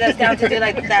 Anybody that's down to do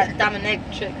like that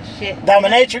dominatrix shit.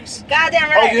 Dominatrix? Goddamn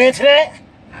Oh, right. you into that?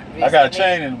 I got a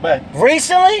chain in the back.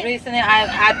 Recently? Recently,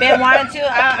 I've been wanting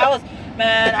to.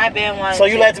 I've been wanting. So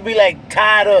you to. like to be like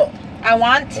tied up? I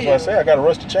want That's to. what I said. I got a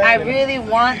rusty chain. I in it. really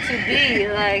want to be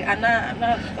like I'm not.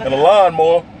 And a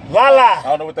lawnmower. I Lala,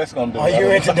 don't know what that's gonna do. are you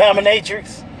into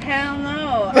dominatrix? Hell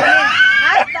no. I mean,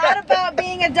 I thought about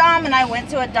being a dom, and I went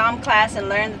to a dom class and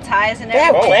learned the ties and They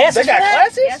have everything. classes They got for that?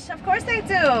 classes? Yes, of course they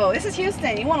do. This is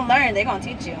Houston. You want to learn? They're gonna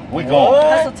teach you. We going. What?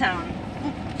 Hustle Town.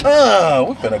 We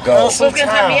finna go. Hustle. Who's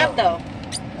gonna turn me up though?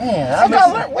 Man, I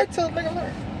gotta learn. Wait till nigga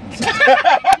learn.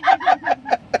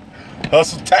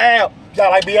 Hustle town. y'all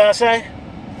like Beyonce?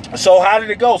 So how did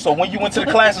it go? So when you went to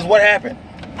the classes, what happened?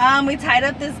 We tied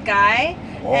up this guy,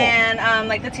 Whoa. And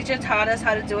like the teacher taught us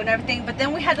how to do it and everything. But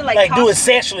then we had to Like talk. do it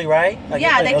sexually, right?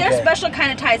 Yeah, like there's okay. special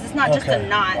kind of ties. It's not just Okay. a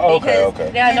knot. Okay, because,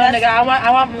 okay. Yeah, no, nigga.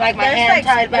 I want like my There's hand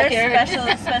tied back there's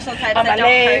here. special ties On that my don't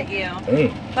leg. hurt you.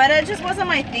 Mm. But it just wasn't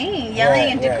my thing. Yelling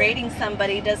Right, and right. degrading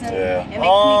somebody doesn't. Yeah. It makes me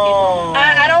Oh.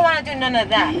 I don't want to do none of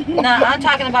that. No, I'm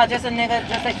talking about just a nigga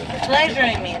just like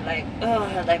pleasuring me, like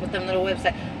like with them little whips.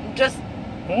 Like, just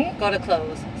go to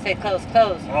close. Say close.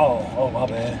 Oh, my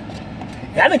bad.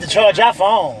 Y'all need to charge y'all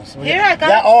phones. Here I go.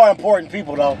 Y'all are important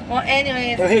people, though. Well,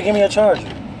 anyways. Here, give me a charger.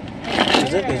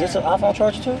 Is this an iPhone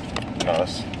charger too? No,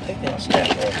 it's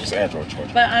Android. It's Android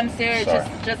charger. But I'm serious, Sorry.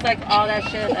 just like all that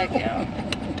shit, like,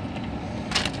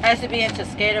 I used to be into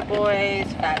skater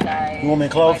boys, fat guys. You want me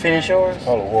to close white finish guys. yours?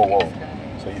 Hold on, whoa.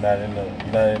 So you're not in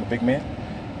the big men?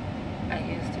 I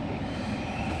used to be.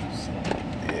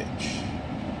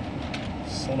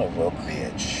 Son of a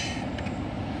bitch.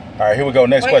 All right, here we go.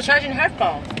 Next Why are you question. charging her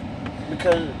phone?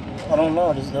 Because I don't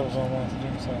know. That was on one to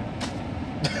do something.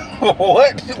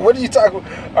 What are you talking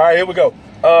about? All right, here we go.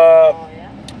 Oh,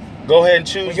 yeah. Go ahead and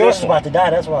choose Well, yours this is one. about to die.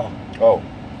 That's why. Oh.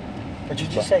 But you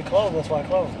just said close. That's why I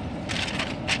closed it.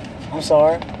 I'm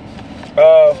sorry.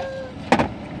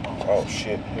 Oh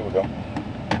shit. Here we go.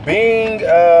 Being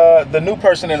the new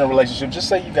person in a relationship. Just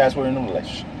say you guys were in a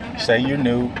relationship. Okay. Say you're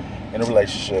new in a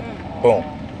relationship. Boom.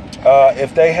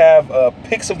 If they have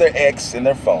pics of their ex in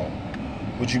their phone,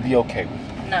 would you be okay with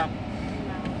it? No.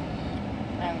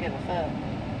 I don't give a fuck.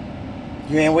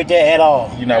 You ain't with that at all.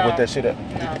 You're not No. with that shit up?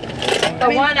 No.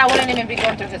 For one, I wouldn't even be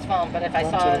going through his phone, but if I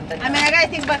saw it, then I mean, I gotta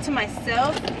think back to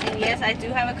myself, and yes, I do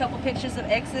have a couple pictures of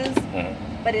exes, Mhm.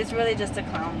 but it's really just a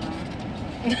clown room.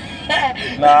 No.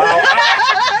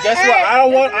 Guess what? I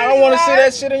don't want to see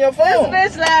that shit in your phone.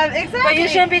 This bitch laugh, exactly. But you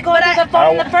shouldn't be going through the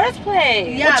phone in the first place.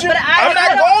 Yeah, What you- but I'm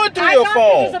not going through I your got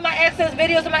phone. pictures of my exes,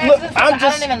 videos of my Look, exes, I'm but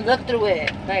just- I don't even look through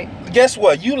it. Like, Guess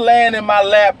what? You laying in my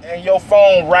lap and your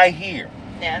phone right here,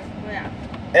 yeah. Yeah.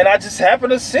 and I just happen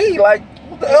to see like,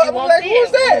 what the hell? You won't Like, see who's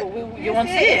it. that? You won't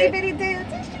see it. Itty bitty dance.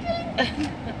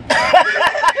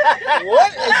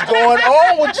 What is going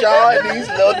on with y'all and these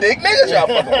little dick niggas y'all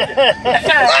fucking with?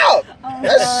 Fuck!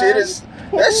 That shit is.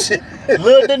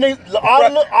 Little dick niggas, all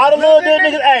the little dick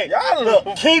niggas. Hey, Y'all look,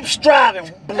 little- keep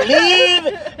striving. Believe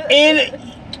in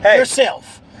Hey.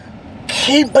 yourself.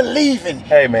 Keep believing.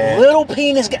 Hey, man. Little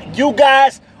penis. You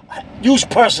guys use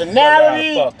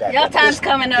personality. Fuck out Your there. time's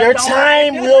coming up. Your don't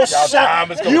time worry. will Y'all shine.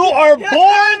 time is coming. You are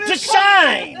born to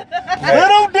shine.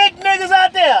 Little dick niggas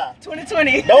out there.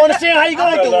 2020. Don't understand how you You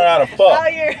gonna gotta do learn it. how to All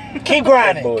fuck. year. Keep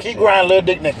grinding. Bullshit. Keep grinding, little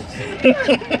dick niggas.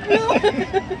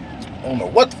 I don't know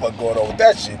what the fuck going on with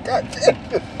that shit. God damn.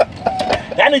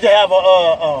 Y'all need to have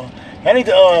y'all need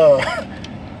to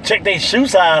check their shoe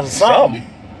size or something. Something.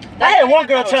 I had one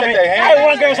girl tell Check me. their I hand. had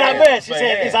one girl tell me best. She Their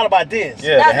said hand. it's all about this.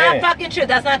 Yeah, That's the not hand. fucking true.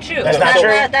 That's not true. That's not true?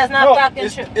 That's not No, fucking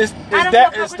it's, true. It's, I it's don't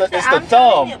that. know It's what the you're it's saying. the I'm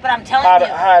telling thumb. you, but I'm telling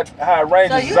how you. it So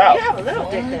ranges you out. have a little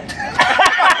dick then.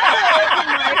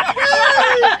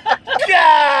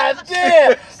 God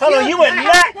damn! Hold on,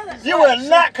 you would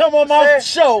not come on my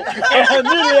show and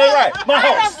humiliate Right. my I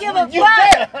don't host. give a You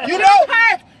fuck. there. You know.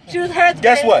 Choose her.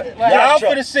 Guess what? Get out Y'all the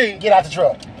truck. finna see. Get out the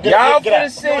truck. Y'all Get finna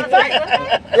out. see. You wanna fight?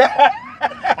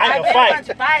 I ain't gonna fight.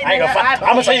 I ain't gonna fight. I'm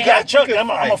gonna tell you got a truck. I'm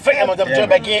gonna fake. I'm gonna jump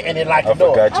back in and then lock I the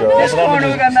door. forgot your. That's what I'm Corner, gonna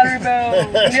we do. got Mallory Bell.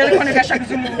 The other corner got Shaka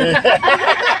Zulu.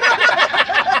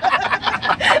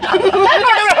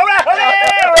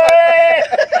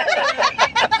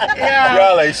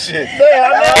 Y'all ain't shit. Yeah,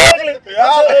 I'm not ugly. I'm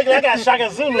Y'all- so ugly. I got Shaka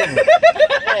Zulu. Man,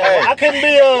 I couldn't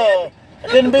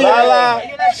be Lala,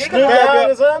 Snoop Dogg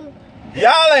or something.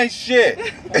 y'all ain't shit.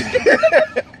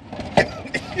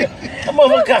 I'm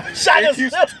gonna Shaka Zulu.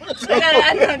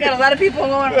 I got a lot of people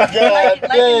going liking God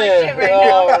my shit right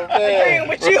now. damn. Agreeing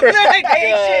with you. Like, they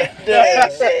ain't shit. They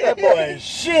ain't shit. That boy is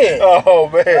shit. Oh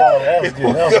man. Oh, that was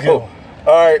good. That was good.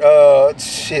 All right.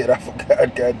 Shit. I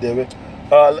forgot. God damn it.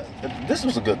 This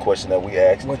was a good question that we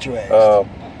asked. What you asked?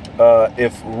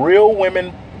 If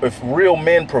real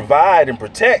men provide and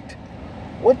protect,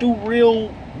 what do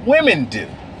real women do?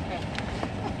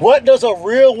 What does a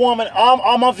real woman,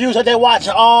 all my viewers that they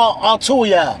watching, all two of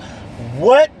y'all,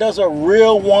 what does a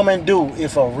real woman do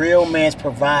if a real man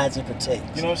provides and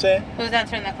protects? You know what I'm saying? Who's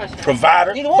answering that question?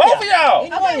 Provider. Either one Both of of y'all.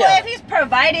 Either one Okay, of well, y'all. if he's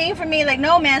providing for me, like,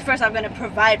 no man first, I'm gonna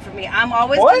provide for me. I'm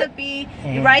always What? gonna be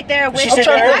right there with She you. said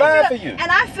I'm trying to that provide I for feel- you.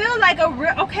 And I feel like a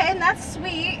real, okay, and that's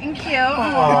sweet and cute.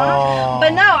 Aw.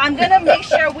 But no, I'm gonna make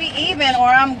sure we even, or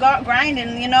I'm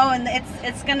grinding, you know, and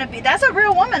it's gonna be, that's a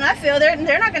real woman. I feel they're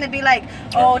not gonna be like,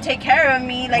 oh, take care of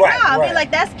me. Like, Right, no, I'll right. be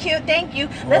like, that's cute, thank you.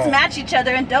 Let's Right. match each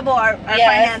other and double our our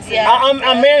Yes, finances. yes.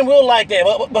 A man will like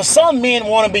that, but some men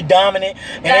want to be dominant.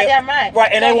 And Goddamn right.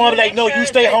 Right, and So they want to be you like, no, make you sure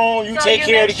stay that- home, you so take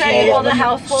care of the make sure you kids. hold the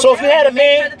household So if you down, had a you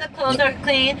make man, sure that the clothes are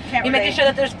clean. Can't You're making relate. sure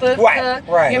that there's food Right, cooked.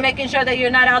 right. You're making sure that you're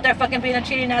not out there fucking being a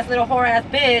cheating ass little whore ass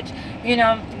bitch. You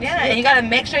know, yeah. And you gotta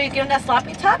make sure you give him that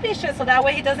sloppy toppy shit, so that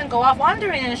way he doesn't go off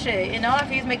wandering and shit. You know, if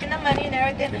he's making the money and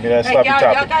everything. Give me that Like sloppy y'all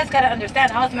toppy. guys gotta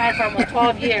understand. I was married for almost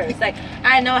 12 years. Like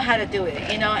I know how to do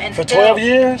it. You know, and for still, 12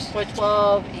 years? For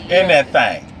 12 years. In that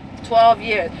thing. 12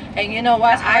 years. And you know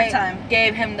what? That's hard I time.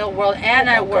 gave him the world, and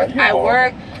I Okay, worked. you're I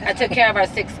horrible. worked. I took care of our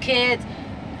 6 kids.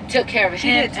 Took care of She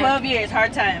him. did 12 years,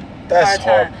 hard time. That's Hard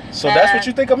hard. time. So that's what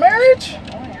you think of marriage?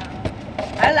 Oh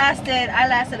yeah. I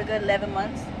lasted a good 11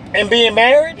 months. And being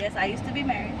married? Yes, I used to be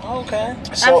married. Okay.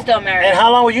 So, I'm still married. And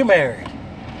how long were you married?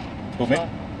 who, me?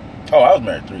 Oh, I was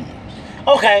married 3 years.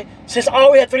 Okay, since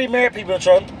all we had 3 married people in the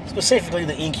truck, specifically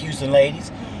the Ink Houston ladies,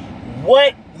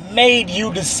 what made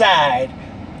you decide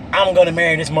I'm gonna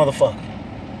marry this motherfucker?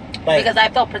 Like, Because I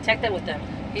felt protected with him.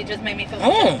 He just made me feel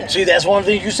protected. see, that's one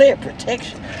thing you said,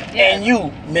 protection. Yeah. And you,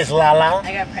 Miss Lala.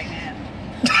 I got pregnant.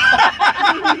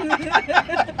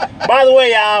 By the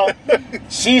way, y'all,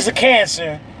 she's a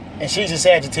Cancer and she's a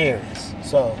Sagittarius.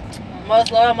 So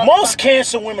Most loyal. most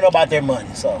Cancer women are about their money.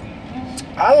 So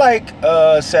I like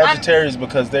Sagittarius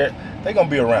because they're gonna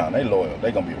be around. They loyal.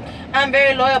 They gonna be around. I'm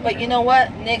very loyal, but you know what?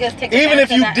 Niggas take Even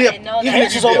if advantage of you that, dip, and they know even that. if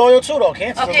Cancers you are dip. loyal too, though.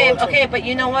 Cancers Okay, are loyal okay, too. but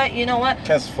you know what? You know what?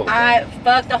 Cancer's full of I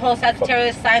fuck the whole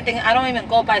Sagittarius sign thing. I don't even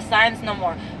go by signs no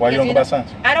more. Why you Because, don't go by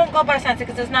signs? I don't go by signs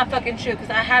because it's not fucking true. Because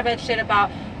I have read shit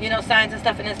about signs and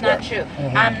stuff, and it's not Right. true.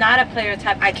 I'm not a player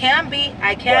type. I can be.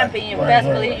 Right, You right, best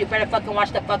right, believe right. you better fucking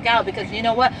watch the fuck out because you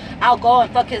know what? I'll go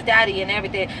and fuck his daddy and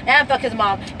everything, and fuck his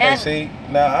mom. Hey, And see,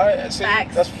 now I see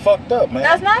Facts. that's fucked up, man.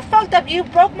 that's not fucked up. You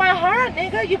broke my heart,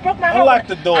 nigga. You broke my heart. Unlock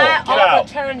the door. I Get out.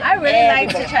 overturned I really like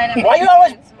to everybody. try to. Why you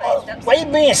always? my stepson. Why you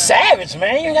being savage,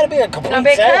 man? You gotta be a complete No,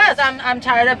 because savage. I'm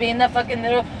tired of being the fucking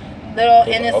little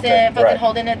innocent Okay, fucking right,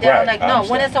 holding it down. right, Like, I no,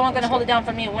 when understand, is someone gonna hold it down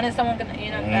for me? When is someone gonna,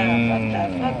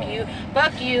 fuck you,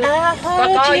 fuck you, I fuck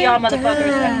hold all you y'all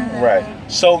motherfuckers. Right.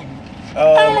 So,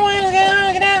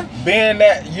 being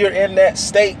that you're in that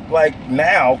state, like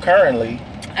now, currently,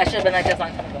 I should have been like this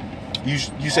long time ago. you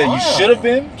said you should have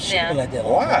been. Yeah. Like that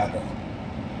Why?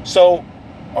 So,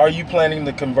 are you planning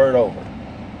to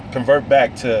convert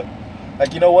back to,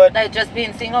 like, you know what? Like just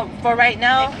being single for right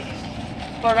now.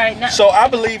 For right now. So I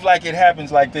believe like it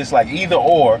happens like this, like either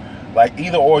or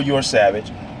you're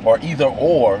savage, or either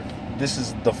or this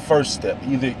is the first step.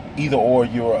 Either or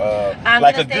you're I'm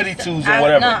like a gonna stay goody sa- twos or I-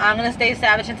 whatever. No, I'm gonna stay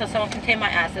savage until someone can tame my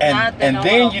ass. If not, and I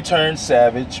then will. you turn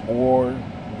savage or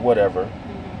whatever.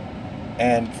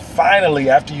 And finally,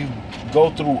 after you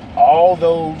go through all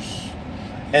those,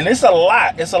 and it's a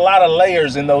lot of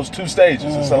layers in those 2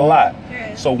 stages. It's a lot.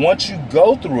 There is. So once you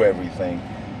go through everything,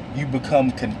 you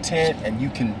become content, and you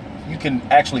can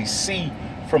actually see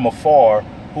from afar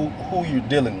who you're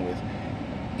dealing with,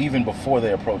 even before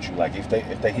they approach you. Like if they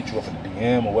hit you up in the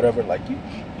DM or whatever, like you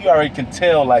already can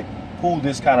tell like who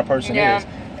this kind of person Yeah. is,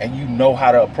 and you know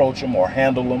how to approach them or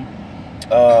handle them.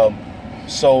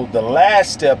 So the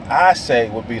last step I say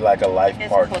would be like a life It's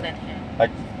partner, holding him. like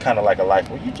kind of like a life.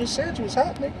 Well, you just said you was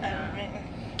hot, nigga.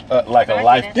 I Like a I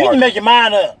life didn't. You need to partner, make your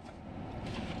mind up.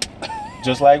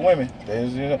 just like women.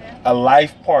 There's a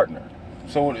life partner.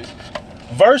 So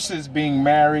versus being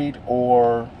married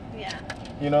or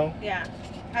Yeah, yeah.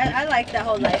 I like the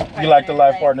whole life partner. You like the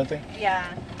life like, partner thing? Yeah.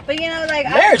 But like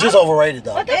Marriage is overrated,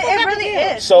 though. What the It fuck got to really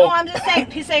do? is. So- No, I'm just saying.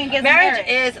 He's saying against Marriage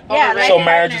is Yeah, overrated. So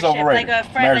marriage is partnership, overrated. Like a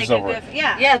friend, Marriage is like a overrated. good,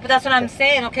 yeah. Yeah, but that's what I'm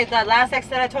saying. Okay, that last ex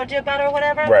that I told you about or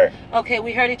whatever. Right. Okay,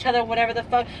 we heard each other, whatever the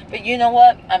fuck. But you know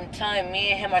what? I'm telling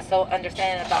me and him are so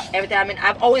understanding about everything. I mean,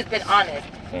 I've always been honest.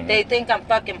 Mhm. They think I'm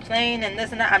fucking playing and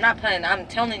this and that. I'm not playing. I'm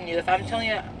telling you. If I'm telling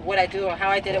you what I do or how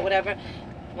I did it, whatever.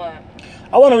 What?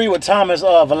 I want to read what Thomas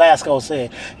Velasco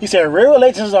said. He said, real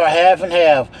relations are half and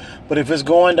half, but if it's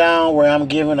going down where I'm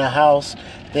giving a house,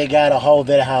 they got to hold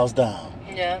that house down.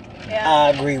 Yeah. Yeah. I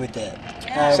agree with that.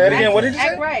 Yeah. I Say it agree again, with what that. did you say?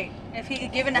 Act right. If he's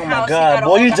giving the Oh house, my he God, gotta boy,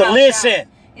 hold you the need to house listen. down.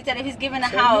 He said if he's giving the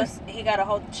house, he gotta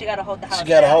hold the house. She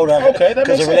got to down. hold on. Okay, that Because makes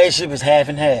the sense. relationship is half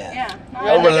and half. Yeah.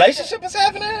 A relationship is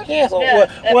happening? Yeah, so Yeah.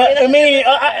 I mean,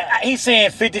 he's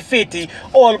saying 50-50,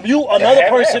 or another half and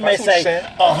person half, may that's what say you're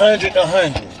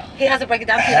saying. 100-100. He has to break it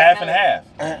down to Half his and half.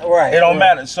 Right. It don't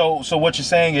right. matter. So what you're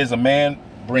saying is a man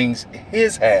brings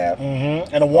his half,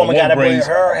 Mm-hmm. And a woman got to bring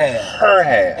her half. her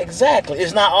half. Exactly.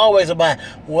 It's not always about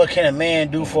what can a man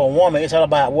do for a woman. It's all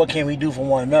about what can we do for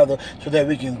one another so that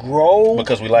we can grow,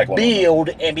 Because we like one another. build,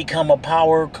 and become a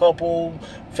power couple,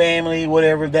 family,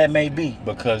 whatever that may be.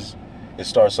 Because it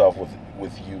starts off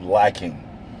with you liking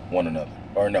one another,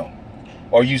 or no?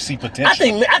 Or you see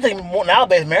potential? I think more,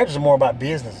 nowadays marriages are more about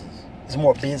businesses. It's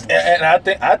more business. And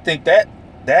I think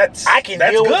that's I can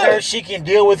that's deal with good. her. She can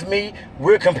deal with me.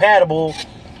 We're compatible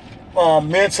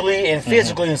mentally and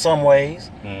physically in some ways.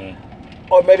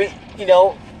 Or maybe,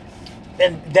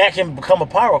 and that can become a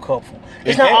power couple.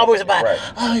 It's not always about,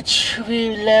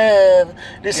 true love.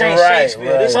 This ain't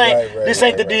Shakespeare. This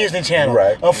ain't the Disney Channel.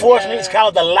 Unfortunately, it's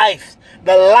called the Life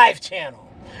Channel.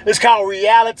 It's called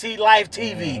reality life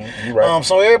TV.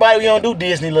 So everybody, we don't do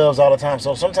Disney loves all the time.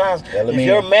 So sometimes if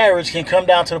your marriage can come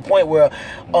down to the point where,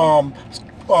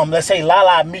 let's say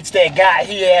Lala meets that guy,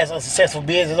 he has a successful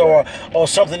business or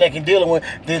something that can deal with,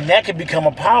 then that could become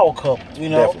a power couple.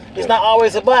 It's not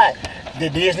always about the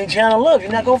Disney Channel love.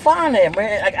 You're not gonna find that,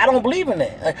 man. I don't believe in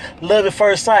that. Love at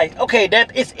first sight. Okay,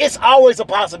 it's always a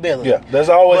possibility. Yeah, there's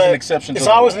always an exception. It's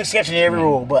always an exception to every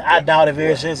rule, but I doubt if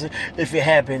it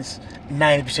happens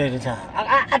 90% of the time.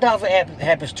 I doubt if it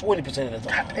happens 20% of the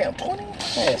time. Damn, 20?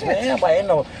 Yes, man. Everybody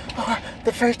know.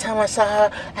 The first time I saw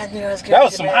her, I knew I was gonna. That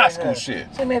was some high school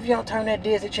shit. So man, if you don't turn that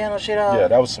Disney Channel shit off. Yeah,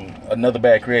 that was another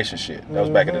bad creation shit. That was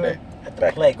back in the day. At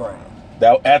the playground.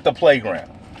 At the playground.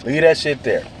 Leave that shit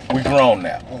there. We grown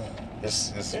now.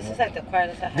 This is like the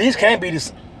quietest I have. These can't be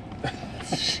this.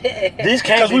 Shit. These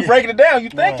can't. Because we breaking it down. You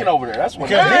thinking over there. That's what.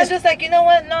 No, I'm just like, you know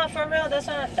what? No, for real. That's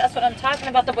what I'm talking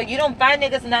about. Though, but you don't find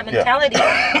niggas in that mentality.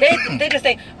 They just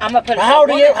think I'm gonna put. How old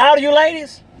are you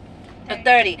ladies?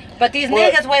 30. But these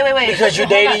niggas, wait. Because you're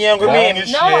dating younger men.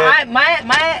 No,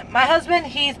 my husband,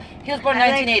 he was born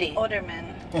 1980. Like older men.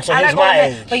 So he's my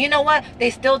age. But you know what? They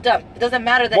still dumb. It doesn't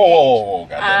matter the age. Whoa,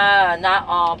 goddamn. Not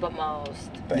all, but most.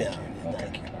 Thank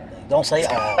you. Don't say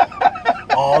all.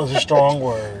 All is a strong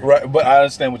word. Right, but I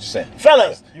understand what you're saying.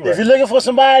 Fellas, if you're looking for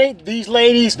somebody, these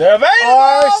ladies They're available.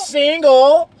 are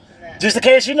single. Just in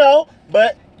case you know,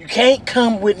 but you can't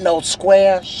come with no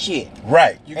square shit.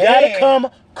 Right. You gotta come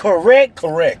correct,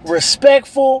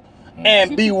 respectful,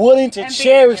 and be willing to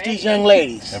cherish these young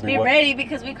ladies. Be ready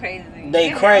because we crazy.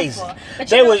 They We're crazy.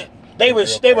 helpful.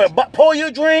 They would pour you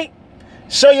a drink,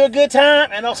 show you a good time,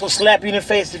 and also slap you in the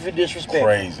face if you're disrespectful.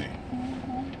 Crazy.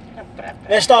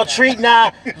 Let's start treating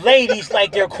our ladies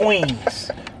like they're queens.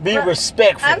 Be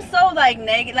respectful. I'm so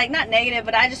negative, not negative,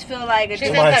 but I just feel like She's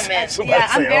anti-men. Somebody I'm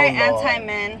say, very "Oh, Lord."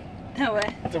 anti-men. What?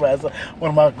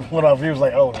 One of my viewers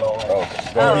like, oh Lord,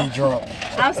 don't be drunk.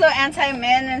 I'm so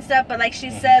anti-men and stuff, but like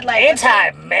she said, like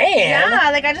Anti-man?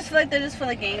 Yeah, I just feel like they're just full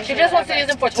of games. She just wants to use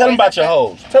them for Tell them about your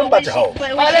hoes. Tell them about your hoes.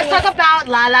 Let's talk about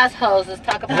Lala's hoes. Let's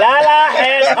talk about Lala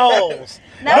has hoes.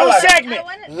 New segment.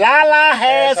 Lala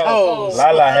has hoes.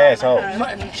 Lala has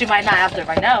hoes. She might not have to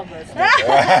right now, but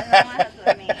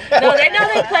no, they know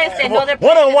they place. They know they're.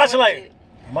 One of them watching like,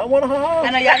 might want to her hoes. I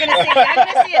know y'all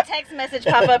gonna see a text message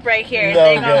pop up right here. No,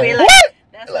 They're gonna be like, what?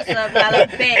 "That's what's up, Lala,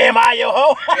 bitch." Am I your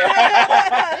hoe?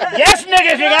 Yes,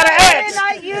 nigga, if you gotta ask.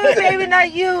 Not you, baby,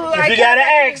 not you. If you gotta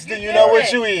ask, then you know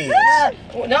what you is.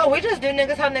 No, we just do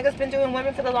niggas how niggas been doing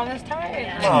women for the longest time.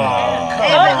 Oh, come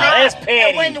on, that's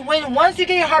petty. When once you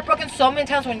get your heart broken so many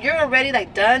times, when you're already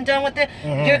done with it,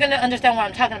 you're gonna understand what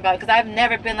I'm talking about. Because I've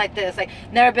never been like this,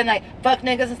 never been like fuck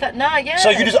niggas and stuff. Nah, yeah.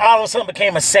 So you just all of a sudden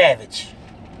became a savage.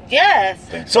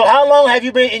 Yes. So how long have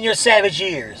you been in your savage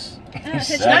years?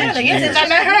 Since I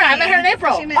met her. I met her in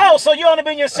April. Oh, so you only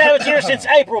been in your savage years since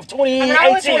April of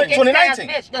 2018. 2019.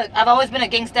 Bitch. Look, I've always been a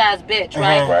gangsta ass bitch,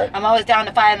 right? Right. I'm always down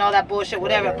to fight and all that bullshit,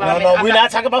 whatever. But No, we're not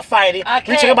talking about fighting. Okay.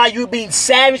 We're talking about you being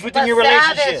savage within your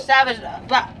relationship. Savage,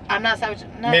 but I'm not savage.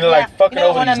 No, Meaning like fucking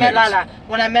over when these niggas.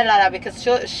 When I met Lala, because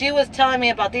she was telling me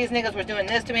about these niggas were doing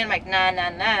this to me, and I'm like,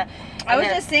 nah. I was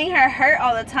just seeing her hurt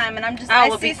all the time, and I I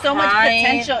would see be so much crying.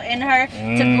 potential in her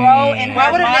to grow in her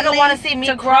Why would a nigga modeling, wanna see me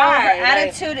to grow. cry? Her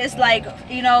attitude is I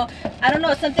don't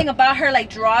know, something about her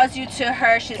draws you to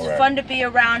her. She's fun to be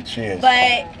around. She is. But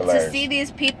Hilarious. to see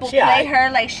these people She play aight. her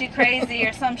like she crazy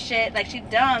or some shit, like she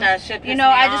dumb. That shit pissed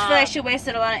I me just feel like off. she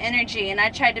wasted a lot of energy, and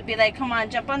I tried to be like, come on,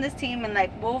 jump on this team, and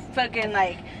we'll fucking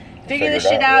figure this it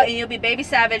shit out, out, yeah. and you'll be baby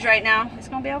savage right now. It's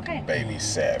gonna be okay. Baby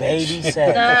savage. Baby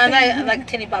savage. No, I'm like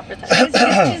tinny bopper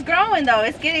type. She's growing though.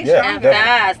 It's getting Yeah. stronger.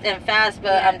 And fast,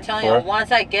 but I'm telling you, Sure.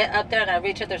 once I get up there and I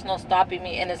reach it, there's no stopping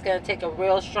me, and it's gonna take a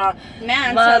real strong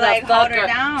Man, to hold her motherfucker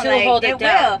down. to hold it it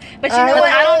down. will. But you know what?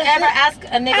 I don't ever ask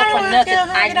a nigga for nothing.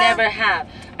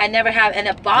 I never have, and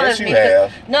it bothers Yes, me. you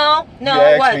have. No, You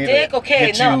asked what me dick? to Okay,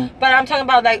 get no. you But I'm talking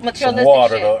about Some materialistic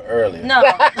water shit. though earlier. No.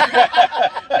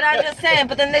 But But I'm just saying.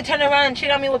 But then they turn around and cheat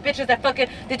on me with bitches that fucking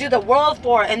they do the world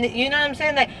for, and you know what I'm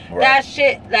saying? Like that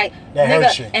shit, like that nigga,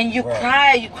 hurts you. and you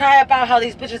cry about how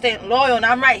these bitches ain't loyal, and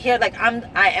I'm right here, like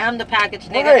I am the package,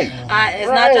 nigga. Right. It's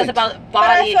not just about body. But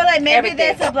I feel like maybe everything.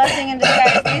 that's a blessing in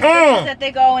disguise. These bitches that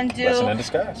they go and do, Blessing in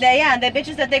disguise. the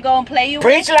bitches that they go and play you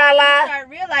Preach, with, Lala. start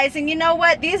realizing, you know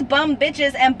what? These bum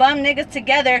bitches and bum niggas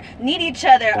together need each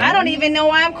other. I don't even know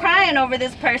why I'm crying over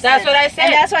this person. That's what I said.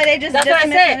 And that's why they just That's what I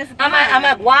dismiss said. and it's I'm fine.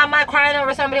 like, why am I crying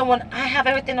over somebody when I have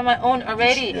everything on my own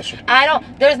already? Yes, you do. I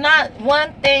don't. There's not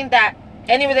one thing that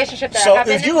any relationship that I So have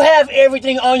if in you have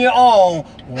everything on your own,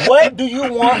 what do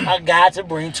you want a guy to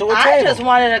bring to a I table? just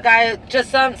wanted a guy,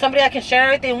 just somebody I can share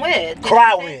everything with.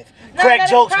 Cry with. No, Crack not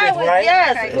jokes cry with, right?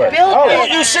 Yes. Right. Build Oh,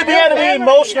 memories. You should be able to be Build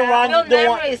emotional memories. around Build the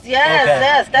one. memories. Yes, Okay.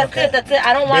 yes. That's Okay. it. That's it.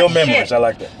 I don't want Build shit. memories. I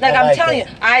like that. Like I I'm like telling that.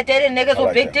 you, I dated niggas I with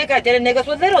like big that. dick. I dated niggas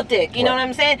with little dick. You know Right. what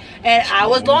I'm saying? And I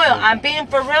was loyal. I'm being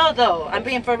for real though. I'm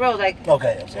being for real. Like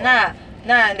Okay. I'm sorry. nah.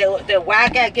 And they're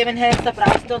whack at giving head stuff, but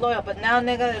I was still loyal. But now,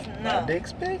 nigga, My no.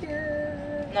 dick's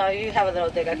bigger. No, you have a little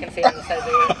dick. I can see on the size of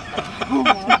your. Oh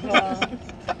my God.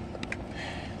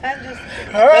 I just.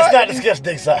 Let's not discuss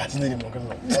dick size anymore.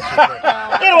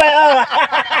 Anyway,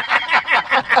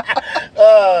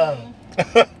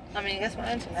 I mean, that's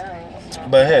my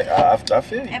internet. But hey, I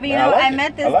feel you. And you Man, know, like I it.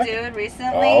 met this like it. dude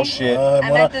recently. Oh shit.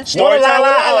 I met this story dude. time with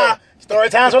Lala. Story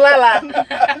times with Lala.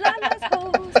 Lala's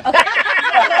hoes. Okay.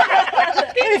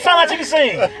 Let me find out you can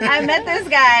sing. I met this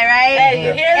guy, right? Hey,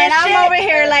 you hear And this I'm shit? over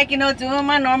here, like, you know, doing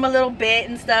my normal little bit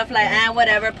and stuff, like,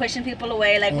 whatever, pushing people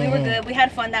away. Like, we were good. We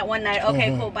had fun that one night.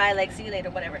 Okay, cool, bye. Like, see you later,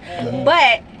 whatever.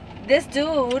 But this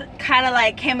dude kind of,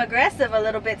 like, came aggressive a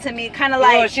little bit to me. Kind of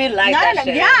like. Oh, she liked that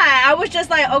shit. Yeah, I was just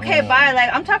like, okay, bye. Like,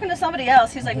 I'm talking to somebody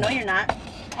else. He's like, no, you're not.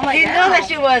 I'm like, He knew that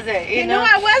she wasn't. He knew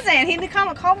I wasn't. He kind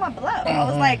of called my bluff. I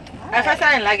was like, At first,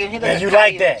 I didn't like him. He looked And you Caillou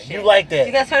like and that. shit. You like You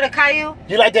that. guys heard of Caillou?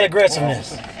 You like that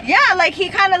aggressiveness. yeah, like, he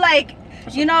kind of like,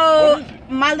 you know,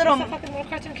 my little. It's a fucking little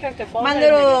cartoon character. My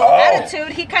little Oh. attitude,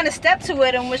 he kind of stepped to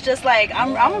it and was just like,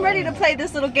 I'm ready to play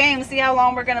this little game and see how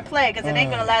long we're gonna play because it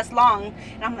ain't gonna last long.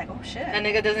 And I'm like, oh shit. That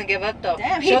nigga doesn't give up though.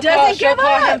 Damn, he She'll doesn't she'll give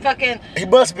call him up. fucking. He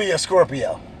must be a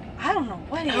Scorpio. I don't know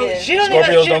what he Oh, is. she don't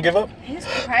Scorpios even. don't give up. He's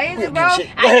crazy, We'll bro. give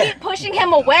shit. Go I ahead. keep pushing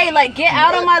him away, like, get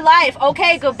out of my life.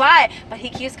 Okay, goodbye. But he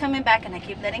keeps coming back and I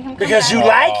keep letting him come Because back. you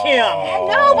like him.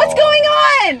 No, what's going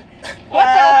on? What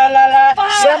La, the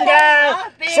fuck?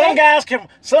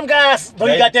 Some guys,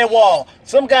 when you got that wall,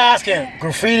 some guys can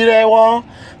graffiti that wall.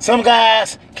 Some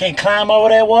guys can climb over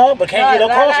that wall, but can't get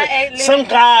No, across Lala it. ain't Some leaving.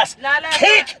 guys Lala,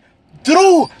 kick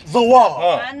through the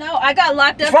wall. I know. I got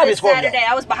locked up probably this Scorpio. Saturday.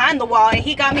 I was behind the wall and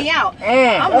he got me out.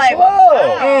 I'm That's like,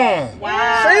 love.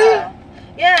 wow.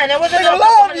 Yeah, and it wasn't Nigga no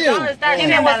love $200. you. That Give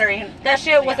me shit a was Mallory. that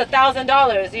shit was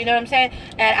 $1,000. You know what I'm saying?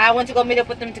 And I went to go meet up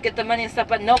with them to get the money and stuff,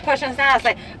 but no questions asked.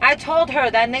 Like I told her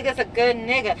that nigga's a good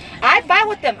nigga. I fight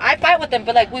with them,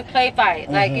 but like we play fight.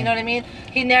 Like you know what I mean?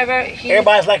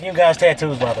 Everybody's liking you guys'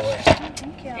 tattoos, by the way.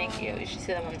 Thank you. Thank you. You should see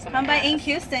them on some. Come by Ink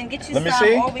Houston, get you Let me some,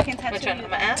 see. or we can tattoo Which one? you.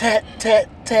 My ass? Tat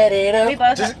it We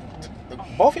up. both.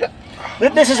 Both of you.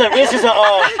 This is a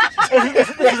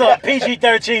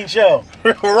PG-13 show.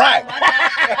 Right.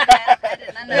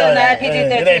 No, not it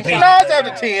ain't PG-13. PG. No, it's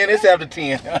after 10. It's after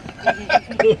 10.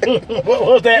 What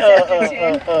was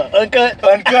that? Uncut.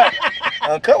 Uncut.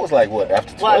 Uncut was like what?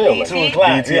 After 12. What, like, 2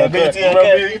 o'clock. BT Yeah, Uncut. BT Remember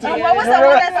Uncut. BT? Oh, what was that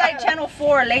one that's like Channel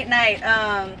 4 late night?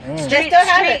 They still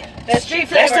have it. The street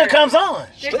That flavor. still comes on. Oh,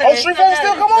 Street Fighter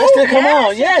still come That on? still come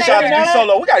on. Yeah, Shout out you to know D that?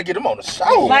 Solo. We gotta get him on the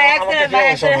show. My I don't think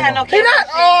accident had no He not.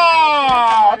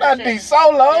 Oh, not D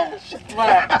Solo.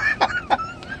 What?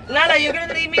 Lala, you're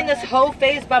gonna leave me in this whole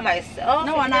phase by myself?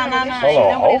 No, If no, you no, don't no. do Ain't Hold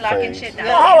on, nobody whole locking phase. shit down.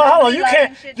 Yeah. Hold on. Nobody You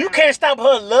locking shit you down. can't stop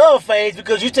her love phase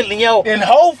because you still in your. In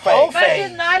whole Whole face. But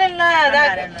she's not in love. I'm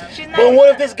not in love. She's not But in what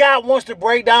love. if this guy wants to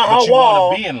break down But her you wall?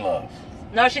 want to be in love.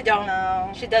 No, she don't.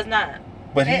 No. She does not.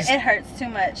 But he's. It hurts too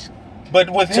much. But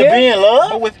with To him. be in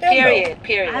love? But with him. Period.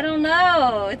 Period. I don't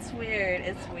know. It's weird.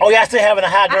 It's weird. Oh, y'all still having a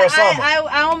hot girl summer?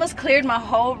 I almost cleared my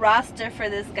whole roster for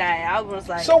this guy. I was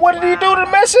like, So what did he do to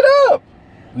mess it up?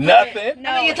 Nothing. No,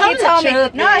 I mean, you he told me the told me.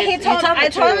 truth, No, bitch. he You told. told me I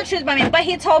the told him the truth. truth about me, but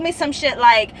he told me some shit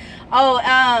like,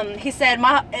 oh, he said,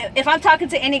 if I'm talking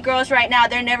to any girls right now,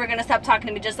 they're never gonna stop talking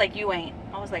to me, just like you ain't.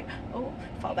 I was like, oh,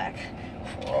 fall back.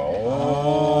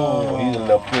 Oh, he's a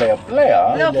little player.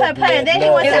 Little play. And then he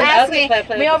was He's an asking ugly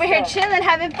play me over here himself. chilling,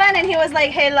 having fun, and he was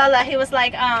like, hey Lala, he was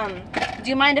like, do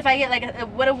you mind if I get like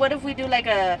what if we do like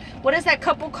what is that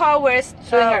couple call where it's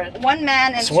Swingers. one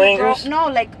man and Swingers? two girls? No,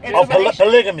 like it's Oh, a relation-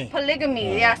 polygamy.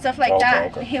 polygamy, yeah, stuff like Okay,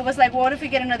 that. okay. He was like, well, what if we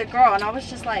get another girl? And I was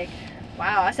just like,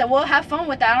 Wow. I said, well, have fun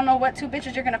with that. I don't know what 2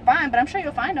 bitches you're gonna find, but I'm sure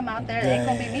you'll find them out there. It ain't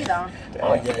gonna be me though.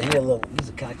 Oh yeah, he's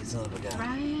a cocky son of a guy.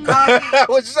 Right.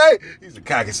 What'd you say? He's a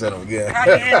cocky son of a gun.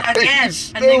 Again, You a nigga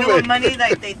stupid. with money,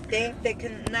 like they think they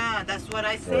can. Nah, that's what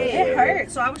I say. It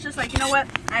hurt. So I was just like, you know what?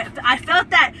 I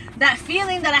felt that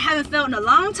feeling that I haven't felt in a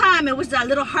long time. It was that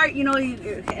little heart, you know,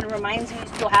 it reminds me you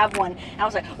still have one. I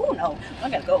was like, oh no, I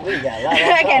gotta go. We got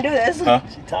I can't do this. Huh?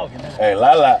 She talking now. Hey,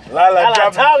 Lala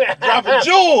dropping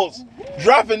jewels.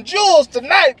 Dropping jewels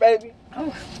tonight, baby.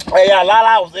 Hey, yeah,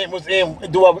 Lala was in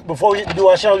before we do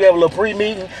our show, we have a little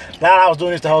pre-meeting. Lala was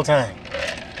doing this the whole time.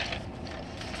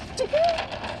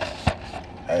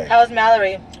 Hey. How was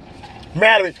Mallory?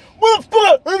 Mallory,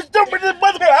 motherfucker, this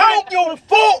motherfucker, I don't give a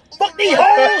fuck. Fuck these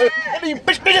hoes. And these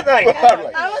bitch niggas like,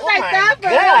 I was like that for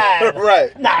real.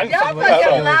 Right. Nah, you Y'all fucking with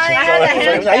fucking you. lying. I had a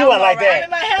hand Nah, you wasn't like I that. mean,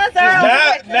 my hands are.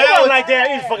 Now, You wasn't like that.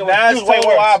 You was fucking with now you it's was way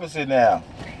total worse. opposite now.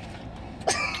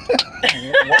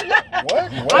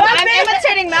 What? Well, I'm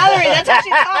imitating Mallory. That's how she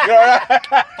talks.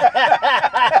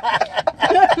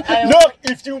 Look,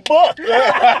 if you buck.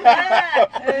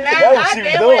 I've she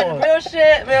was been doing. waiting. Real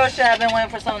shit. I've been waiting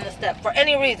for someone to step for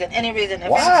any reason. If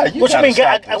Why? What you gotta mean,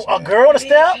 stop a this, man. girl to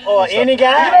step or any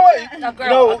guy? You know what? A girl,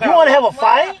 No, a girl. you want to have a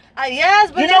fight?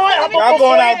 Yes, but You know what? Y'all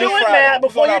going out do this it, Friday. man. We're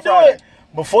Before going you out do Friday. it,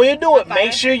 before you do it,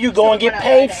 make sure you go and get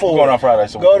paid for We're going on it. Friday.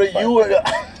 So Go we to can you fight.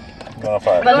 Going on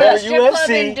Friday. But Go go to to strip club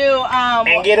UFC and do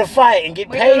and get a fight and get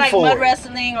we do paid like for mud it.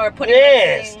 wrestling or putting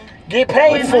Yes. wrestling. Get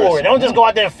paid for it. Don't just go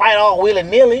out there and fight all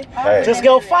willy-nilly. Hey. Just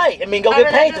go fight. I mean, go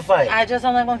get paid to fight. I just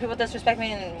don't like when people disrespect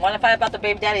me and want to fight about the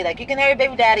baby daddy. Like, you can have your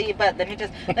baby daddy, but let me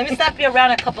slap you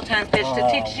around a couple times, bitch, to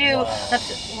teach you.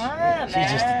 wow. Why,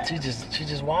 man? She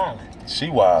just wilding. She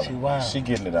wild. She wild. She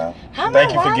getting it out. How am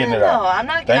Thank I you for getting it wildin', out. though? I'm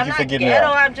not. Thank I'm you not for getting it ghetto.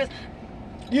 out. I'm just.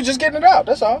 You just getting it out.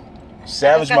 That's all.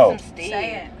 Savage I just got mode. some steam.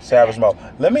 Say it. Savage mode.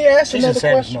 Let me ask She's in another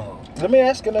savage question. mode. Let me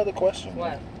ask another question.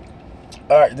 What?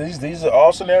 All right, these are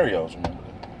all scenarios. Remember,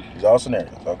 these are all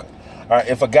scenarios. Okay. All right.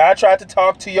 If a guy tried to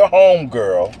talk to your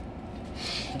homegirl,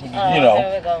 you know,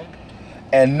 There we go.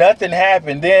 and nothing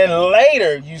happened, then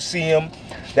later you see him,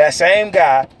 that same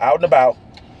guy out and about.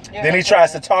 Then he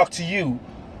tries to talk to you.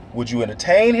 Would you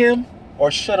entertain him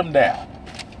or shut him down?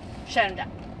 Shut him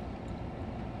down.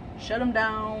 Shut him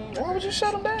down. Why would you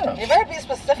shut him down? You better be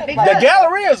specific. The about The it.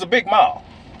 Galleria is a big mall.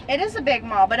 It is a big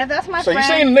mall, but if that's my So you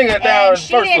friend, seen the nigga down and the first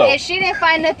floor. if she didn't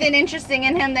find nothing interesting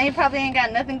in him, then he probably ain't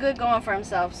got nothing good going for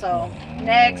himself. So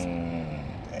next,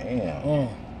 Damn.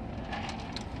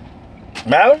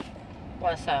 Mallory?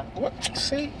 What's up? What?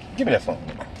 See? Give me that phone.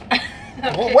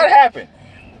 What happened?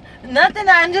 Nothing.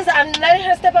 I'm letting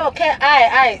her step out. Okay.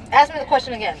 I ask me the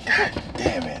question again.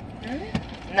 Damn it.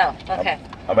 No. Okay.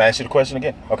 I'm gonna ask you the question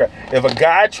again. Okay. If a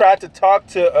guy tried to talk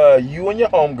to you and your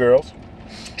homegirls,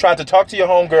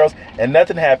 and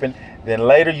nothing happened, then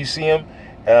later you see him,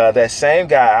 that same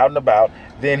guy out and about,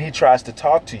 then he tries to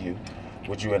talk to you,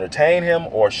 would you entertain him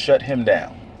or shut him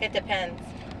down? It depends.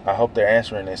 I hope they're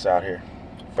answering this out here.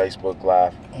 Facebook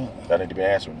Live. I need to be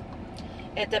answering.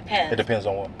 It depends. It depends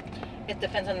on what. It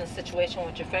depends on the situation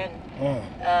with your friend.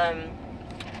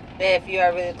 If you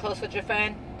are really close with your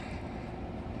friend,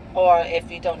 or if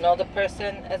you don't know the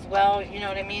person as well, you know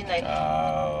what I mean? Like,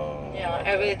 you know,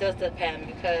 it really does depend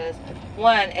because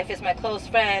one, if it's my close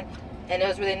friend and there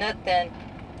was really nothing.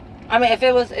 I mean, if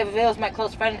it was my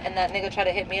close friend and that nigga tried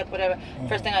to hit me up, whatever,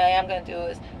 first thing I am gonna do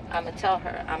is I'm gonna tell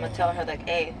her like,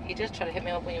 hey, he just tried to hit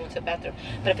me up when you went to the bathroom.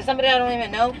 But if it's somebody I don't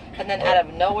even know, and then out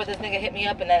of nowhere this nigga hit me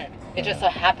up, and then it just so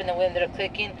happened that we ended up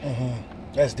clicking,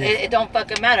 That's different. it don't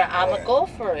fucking matter. I'ma go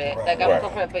for it. Right. Like I'ma Right. go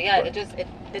for it. But yeah, Right.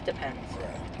 it depends.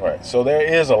 Right. So there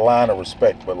is a line of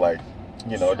respect, but like,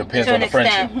 you know, it depends To on an the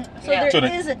friendship. extent. so Yeah. To there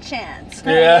the- is a chance.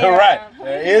 Yeah, Yeah. right.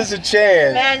 There is a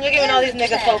chance. Man, you're giving all these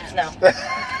niggas hopes now.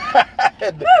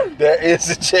 There is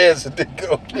a chance that they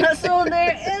go. So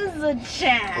there is a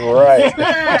chance. Right.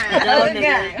 No,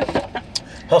 Okay.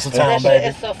 Hustle That time, shit baby.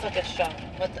 is so fucking strong.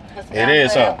 What the husband? It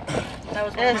is, huh? That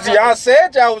was one of my, Y'all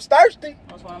said y'all was thirsty.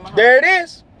 that was one of my There it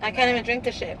is. I can't even drink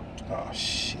this shit. Oh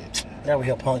shit. Now we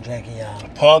hear punk drinking, y'all.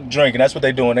 Punk drinking. That's what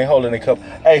they doing. They holding a cup.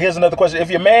 Hey, here's another question. If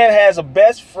your man has a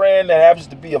best friend that happens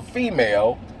to be a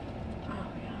female,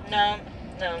 No,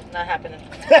 not happening.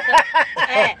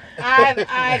 Hey,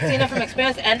 I've seen it from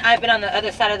experience, and I've been on the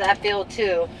other side of that field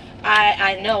too.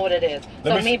 I know what it is.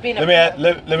 So me being a Finish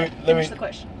the let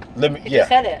question. me you yeah. just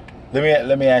said it.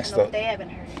 Let me ask No, the. they haven't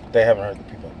heard. They haven't heard the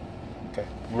people. Okay.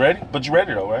 You ready? But you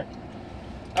ready though, right?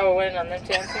 Oh, we're waiting on them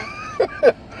to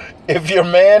answer. If your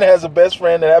man has a best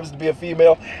friend that happens to be a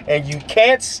female and you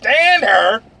can't stand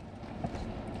her,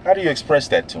 how do you express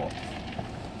that to him?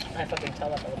 I fucking tell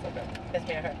that motherfucker. It's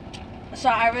me or her. So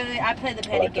I play the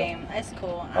petty like that. game. It's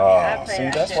cool. I play See,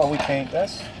 that that's shit. why we can't.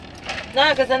 There's No,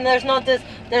 because then there's no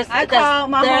I call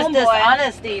my there's homeboy.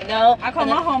 dishonesty. No, I call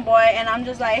And my then- homeboy and I'm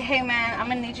just like, hey man, I'm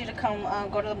gonna need you to come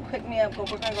go to the pick me up. We're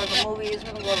gonna go to the movies.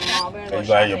 We're gonna go to the mall. We're gonna go you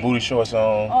got your shopping. booty shorts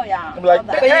on. Oh yeah. I'm like, all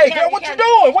that. But you hey, can't- girl, you what you can't-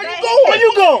 doing? Where you Hey, going? Where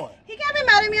you going? He can't be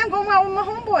mad at me. I'm going out with my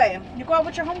homeboy. You go out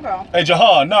with your homegirl. Hey,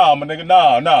 Jahan, nah, my nigga,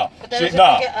 nah. But then Shit, it's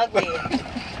nah. just get ugly.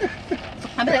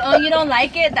 I'm like, oh, you don't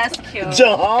like it? That's cute.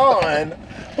 Jahan.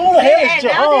 Who the hell is And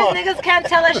Jahan? now these niggas can't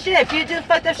tell us shit. If you do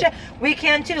fucked up shit, we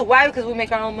can too. Why? Because we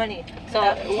make our own money.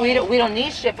 So we don't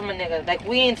need shit from a nigga. Like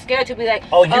we ain't scared to be like,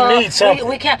 Oh, you need something.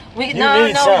 We can't. We You no,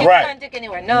 need no. something. You Right. can't dick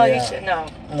anywhere. No, Yeah. you should no.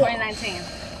 2019.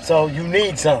 So you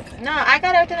need something. No, I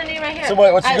got everything I need right here. So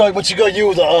what you gonna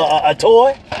use a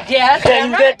toy? Yeah, You can't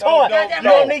use that toy. No, You Goddamn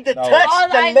don't right. need to no. touch All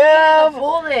the I need is a nerve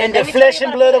bullet. and Let the me flesh tell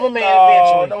and you blood about of a man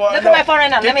No, eventually. no, Look at my phone right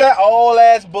now. Get Let me- that old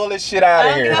ass bullet shit out I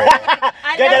of don't here. give a man. fuck.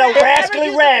 I Get that never- old I never rascally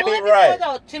used a rabbit, bullet right.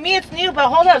 before, though. To me, it's new, but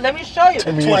hold up. Let me show you.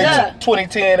 To me, Twenty- it's Look.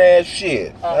 2010 ass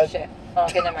shit. Oh shit. Oh,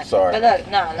 okay, never mind. Sorry. But look,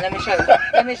 no, let me show you.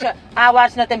 Let me show. I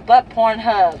watch nothing but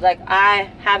Pornhub. Like I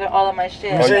have it all on my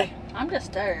shit. You see? I'm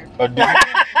disturbed. A dude-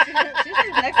 She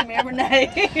sleeps next to me every night.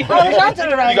 Oh, shout to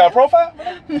the right. You got a profile?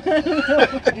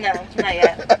 No, not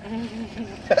yet.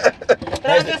 But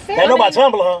I'm just saying. They know about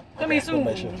Tumblr, huh? Come here soon.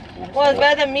 Make sure. Well, it's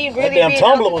better than me really damn being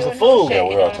Tumblr out was a doing fool. shit, Yeah, we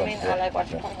you know are what I mean? Tumblr. I like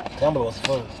watching Pornhub. Tumblr was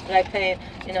fun. Like playing,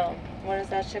 what is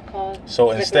that shit called?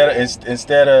 So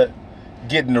instead of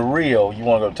getting the real, you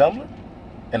want to go to Tumblr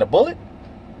and a bullet?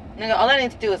 Nigga, all I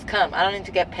need to do is come. I don't need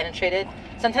to get penetrated.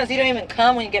 Sometimes you don't even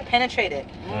come when you get penetrated.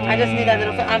 I just need that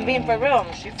little. I'm being for real.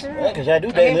 She for real. Yeah, cause y'all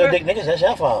do date little dick niggas. That's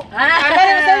your fault. I'm not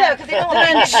even saying that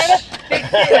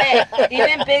because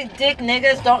even big dick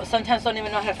niggas sometimes don't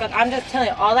even know how to fuck. I'm just telling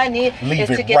you, all I need Leave is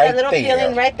it to get right that little there.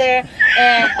 feeling right there,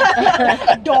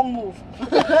 and Don't move.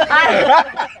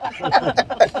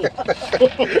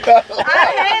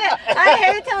 I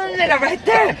hate telling a nigga right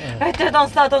there, don't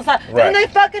stop. Right. And then they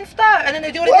fucking stop, and then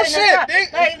they do it Well, again. shit, and they-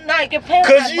 they stop. Like you're playing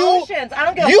with 'Cause my you- emotions. I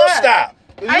don't give a You fuck. stop.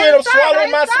 You I end didn't up stop.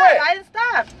 swallowing my sweat. I didn't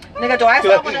stop. Nigga, do I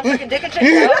stop when I'm fucking dick and chick?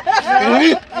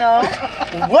 No.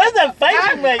 What's that face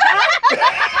you make?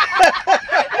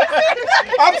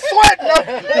 I'm sweating.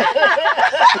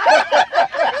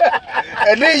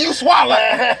 And then you swallow.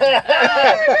 Yeah,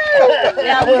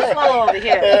 we swallow over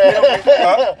here.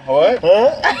 What? I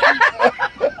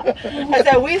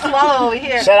said we swallow over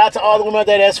here. Shout out to all the women out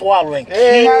there that's swallowing. For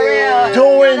real. Keep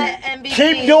doing, NBC.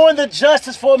 keep doing the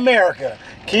justice for America.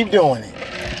 Keep doing it.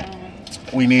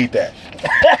 We need that.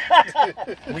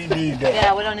 We need that.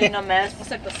 Yeah, we don't need no mess.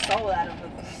 It's like the soul out of it.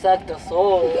 Suck the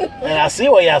soul. And I see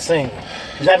why y'all single.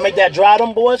 You gotta make that drive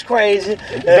them boys crazy.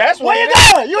 That's where what you it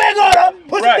is. going? You ain't going up.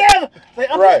 Put Right. it down. Say,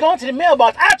 I'm Right. just going to the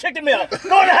mailbox. I'll check the mail. Go to the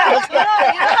house. You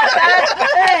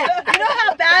know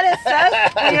how bad it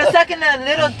sucks when you're sucking that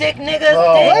little dick nigga's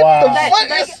Oh, dick? wow. Like, What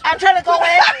the like, fuck is- I'm trying to go in.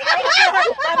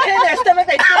 I'm hitting their stomach.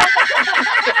 They feel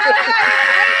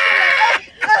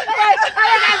I'm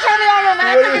trying to be all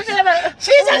romantic. She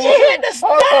said she hit the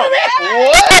Hold on. stomach.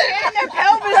 What? And their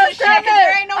pelvis and shit, 'cause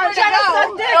there ain't nowhere I'm to trying to go.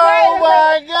 suck dick. Oh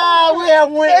my God, we have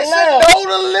went That shit left. know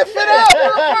to lift it up. What the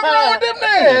fuck wrong with them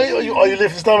niggas? You lift your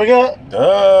stomach up? Duh.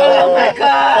 Oh my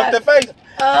God. Fuck the face.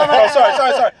 Oh, Sorry. no,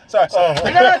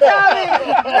 Tommy. No,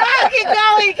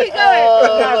 keep going. Oh, No,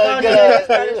 my don't do God. this.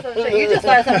 Some shit. You just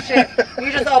started some shit. You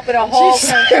just opened a whole She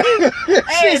thing.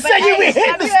 She said you be hitting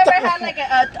have the you ever stomach. had like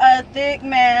a thick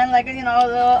man, like a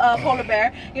little polar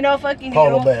bear, fucking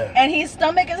Polar you, bear. and his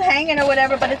stomach is hanging or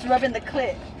whatever, but it's rubbing the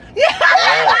clit.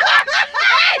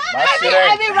 My shit I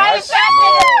ain't. be my riding shit- fat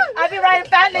niggas. I be riding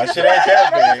fat My niggas. shit ain't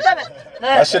that big.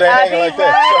 My shit ain't hanging like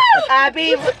that. I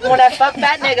be when I fuck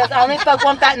fat niggas. I only fuck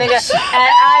one fat nigga, and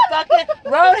I fucking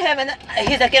rode him, and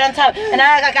he's like, get on top, and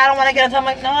I like, I don't want to get on top. I'm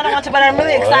like, no, I don't want to, but I'm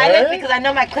really excited What? because I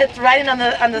know my clip's riding on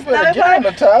the Better stomach get on part.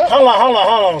 the top. Hold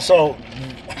on. So,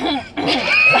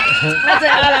 That's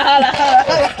it.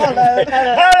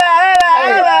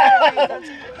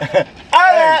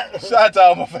 Holla. Shout out to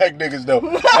all my fat niggas though.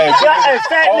 Hey, Hey,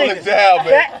 fat hold niggas. it down,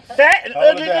 man. Fat and Hold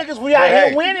ugly it down. niggas, we out Hey.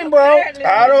 here winning, bro. I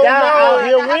don't Y'all out know.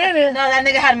 here winning. No, that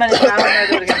nigga had money, so I don't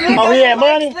know do it again. Oh, he had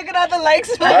money? Look at all the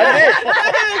likes. I did.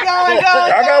 Y'all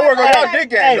gotta work on y'all dick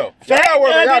game Hey, though. Y'all fat gotta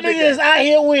work on y'all ugly dick niggas game. out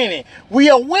here winning. We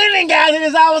are winning, guys. It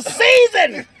is our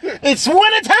season. It's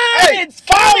winter time. Hey, It's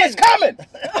fall is coming.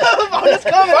 Fall is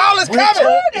coming. Fall is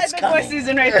coming. That's big boy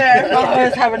season right there. Oh,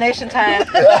 it's hibernation time.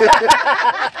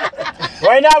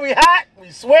 Right now we hot.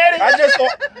 We sweaty. I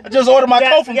just ordered my You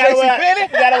coat from gotta JC wear- Penney. you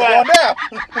gotta wear-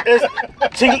 Going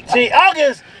down. See,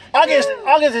 August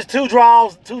August is two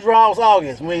draws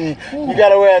August. I mean, you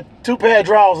gotta wear 2 pair of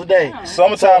drawers a day.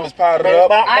 Summertime is powdered By, up.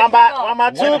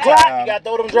 by 2 Winter o'clock, time. you gotta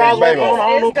throw them drawers Big away, baby. put on a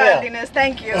whole new pair. Godliness,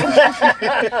 thank you.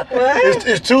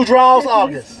 It's 2 draws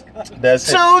August. That's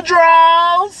it. 2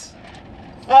 draws.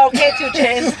 Okay, 2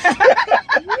 Chainz.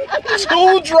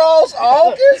 2 draws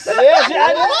August?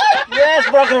 Yes,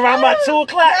 broken around by 2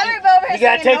 o'clock. You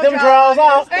gotta take them drawers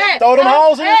off, Hey, throw them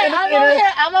holes in Hey, the.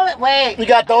 I'm over here. Wait. You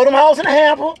gotta throw them holes in the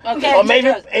hamper, Okay, or maybe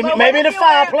just- in the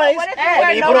fireplace, and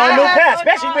then you put on a new pair,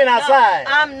 especially being outside.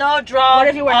 I'm no draw. What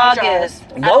if you wear no August?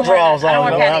 No drawers I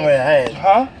on. don't No, wear I mean, panties. hey,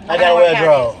 Huh? I gotta wear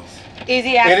drawers.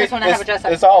 Easy access when I have a dress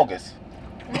up. It's August.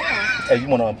 Hey, you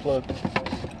want to unplug?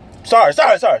 Sorry. I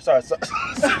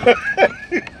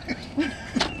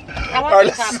want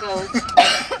Alright, some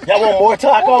tacos. Y'all want more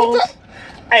tacos?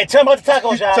 Hey, tell me about the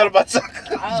tacos, y'all. Tell about They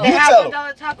You have tell them.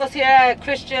 $1 tacos here at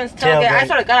Christian's Tailgate. I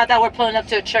sort of got out that we're pulling up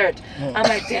to a church. I'm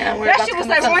like, damn, we're That about shit to was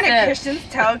come like, to we're in a sunset. Christian's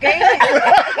tailgate.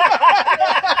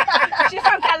 She's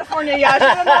from California, y'all. She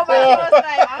don't know, but she was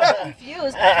like, I was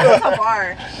confused. It was a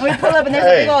bar. And we pull up and there's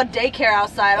a big old daycare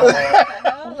outside. I was like, what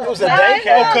the hell? It was a Oh,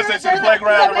 daycare. because it's a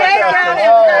playground right Playground,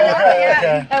 there. yeah.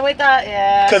 okay. And we thought,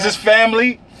 yeah. Because it's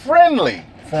family friendly.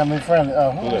 Family friendly.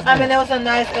 Oh, who is I mean, this? it was a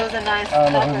nice I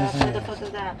don't know who this What the is. fuck is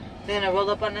that? They're gonna roll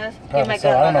up on us? Give Probably me my so.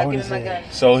 I gun, don't know Mama. who Give this me my is.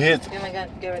 gun. So his. Give me my gun.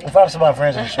 Get ready. If I was my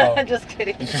friends in the show, I Just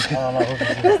kidding. don't know who this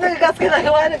is. This nigga got scared like,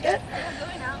 what again?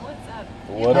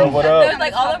 What up? There's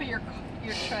like all over your truck.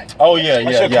 Oh yeah.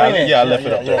 What's your Kleenex? I left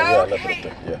it up there. Yeah. Yeah, I left it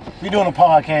up there. We doing a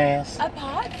podcast. A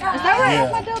podcast? Is that right?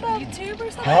 Yeah. My dildo? YouTube or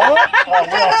something? Huh? Oh,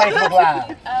 we're on Facebook Live.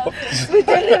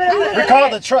 We call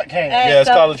it the Truck Cast. Yeah, it's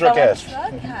called the Truck Cast.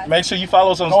 Podcast. Make sure you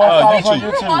follow us on Go and follow us on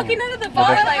YouTube. We were walking into the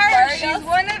bar like where She's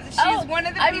one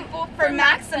of the people for from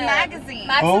Maxim magazine.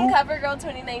 Maxim Who? Cover Girl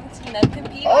 2019. I'm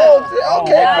competing. Oh,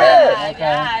 okay, yeah, bet.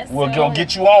 yeah. We're so- gonna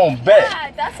get you on, bet.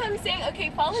 Yeah, that's what I'm saying. Okay,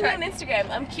 follow me on Instagram.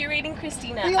 I'm curating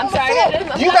Christina. You I'm on the sorry.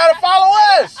 phone. I'm You not- gotta follow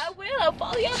us. I will. I'll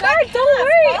follow you back. Don't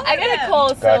worry. I got a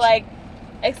cold, so Gotcha. like,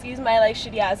 excuse my like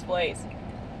shitty ass voice.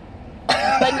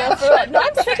 But no, for real. No,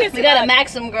 I'm serious. We got a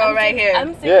Maxim girl right here.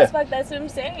 I'm serious. Yeah. Fuck. That's what I'm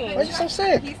saying. Why you so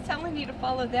sick? He's telling you to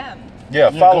follow them. Yeah,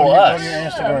 Yeah, follow go us to your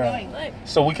Instagram. Look,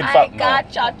 so we can I follow.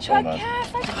 got y'all no, truck no.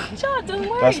 cast. I got y'all. Don't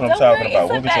worry. That's what I'm don't talking worry. about. It's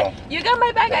We'll a be back. talking. You got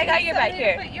my back. I got your back Put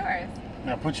here. yours.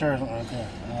 Now put yours right there.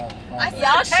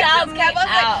 Y'all shout me out.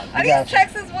 Are We these got you.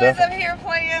 Texas boys up here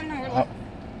playing? We're like,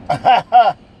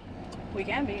 We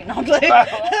can be. No, I'm playing.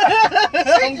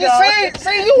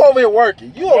 See, you over here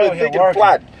working. You over over here here thinking working.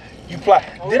 plot. You plot.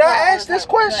 Did I ask this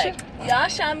question? Y'all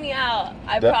shout me out.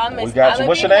 I That- promise. we got you. I'ma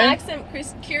What's be your name? Maxim,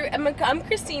 I'm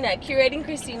Christina. Curating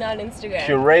Christina on Instagram.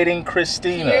 Curating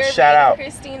Christina. Curating Shout out.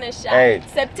 Christina. Shout. Hey.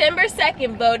 September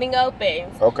 2nd, voting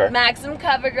opens. Okay. Maxim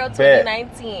Cover Girl Bet.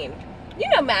 2019. You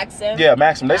know Maxim. Yeah,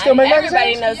 Maxim. They still make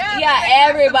Everybody magazines? knows.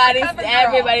 Yeah, they make Maxim Cover Girl.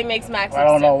 Everybody makes Maxim. I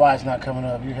don't know why it's not coming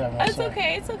up. You have no It's say.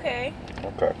 okay. It's okay.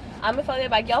 Okay. I'm gonna follow you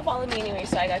back. Y'all follow me anyway,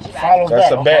 so I got you back. Follow That's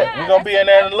back. a okay? bet. We're gonna be in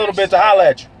there in a little bit to holler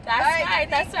at you. That's right.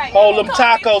 That's right. Hold You them can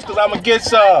call me. tacos, cause I'm gonna get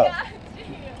some.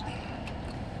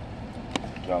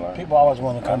 Y'all, People always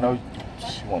want to I come. know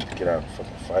she wanted to get out of the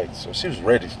fucking fight, so she was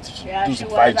ready to Yeah, do she some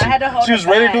was. fighting. I had to hold She her was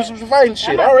ready to do back. some fighting shit.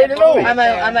 I not already that know. boring.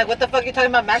 I'm like, what the fuck you talking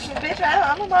about, Maxim, bitch?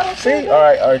 I'm a model. See? All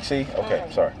right, see? Okay,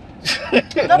 sorry.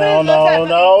 No,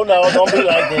 don't be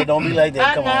like that. Don't be like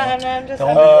that. Come on. I'm just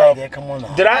Don't be like that. Come on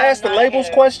now. Did I ask the labels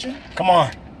question? Come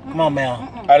on. Come on,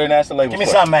 Mal. I didn't ask the labels Give me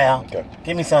question. some, Mal. Okay.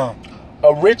 Give me some.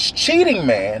 A rich cheating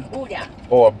man Oh yeah.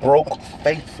 or a broke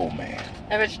faithful man?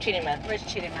 a rich cheating man. Rich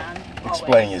cheating man.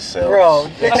 Explain yourself. Bro,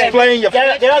 Explain your.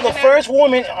 they're the first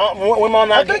women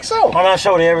on I our, think so. on our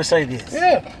show to ever say this.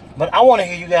 Yeah. But I want to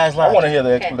hear you guys I live. want to hear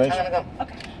the Okay, I'm explanation. gonna go.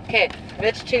 Okay,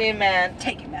 rich cheating man.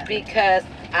 Take it, man. Because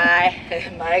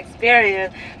in my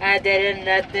experience, I dated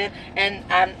nothing, and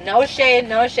I'm no shade.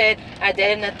 I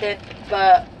dated nothing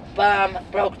but bum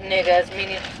broke niggas.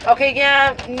 Meaning, okay,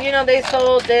 yeah, they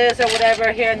sold this or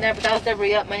whatever here and there, but that was their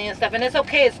re-up money and stuff, and it's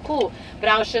okay, it's cool. But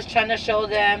I was just trying to show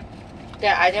them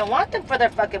that I didn't want them for their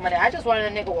fucking money. I just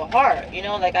wanted a nigga with heart,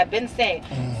 like I've been saying.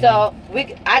 So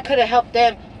I could have helped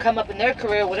them come up in their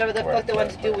career, whatever the fuck they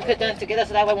wanted to do. We could have done it together,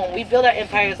 so that way when we build our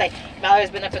empire, it's like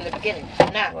Mallory's been up from the beginning.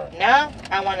 Now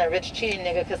I want a rich cheating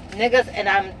nigga, because niggas, and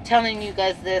I'm telling you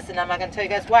guys this, and I'm not gonna tell you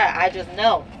guys why. I just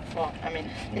know. Well, I mean,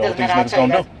 it Know what doesn't matter. I'll these tell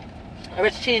you niggas guys. gonna A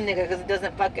rich cheating nigga, because it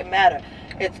doesn't fucking matter.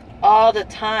 It's all the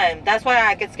time. That's why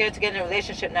I get scared to get in a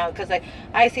relationship now, because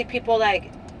I see people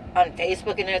on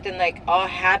Facebook and everything, all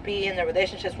happy in their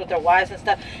relationships with their wives and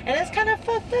stuff, and it's kind of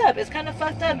fucked up. It's kind of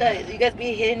fucked up that you guys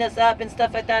be hitting us up and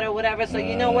stuff like that or whatever. So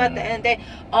you know what? At the end of the day,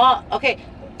 okay,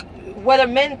 whether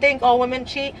men think all women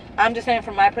cheat, I'm just saying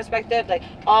from my perspective, like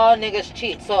all niggas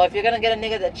cheat. So if you're gonna get a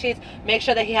nigga that cheats, make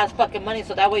sure that he has fucking money,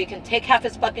 so that way you can take half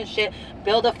his fucking shit,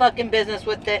 build a fucking business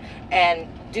with it, and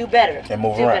do better. And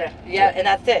move do around. better. Yeah, and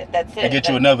that's it. That's it. And get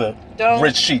you Like, another don't-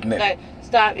 rich cheat nigga. Like,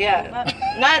 stop. Yeah.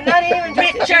 not even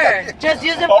Richer. Just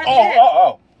use it Oh,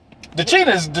 for shit.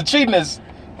 The cheating is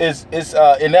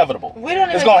inevitable. We don't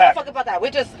It's even gonna give a happen. fuck about that. We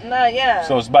just yeah.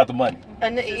 So it's about the money.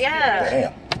 And yeah.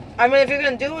 Damn. I mean, if you're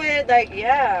gonna do it, like,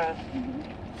 yeah.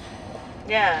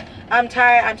 Yeah. I'm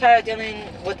tired of dealing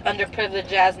with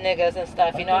underprivileged ass niggas and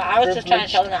stuff, you know. I was just trying to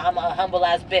show them that I'm a humble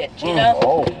ass bitch, you know.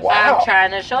 Oh wow. I'm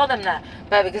trying to show them that.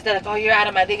 But because they're like, oh, you're out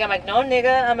of my league. I'm like, no,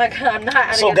 nigga. I'm like, I'm not out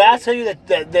of So your guys league. tell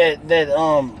you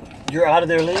that you're out of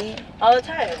their league. All the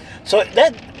time. So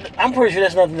that I'm pretty sure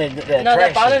that's nothing that No, that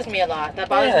attracts bothers you. me a lot. That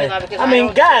bothers me a lot because I mean,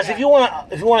 don't guys, do if that. you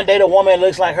want to date a woman that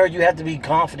looks like her, you have to be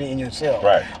confident in yourself.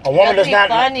 Right. A You woman have to does be not.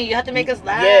 funny. You have to make us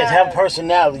laugh. Yes, have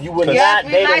personality. You would Yes, not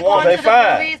we date like a woman. going to They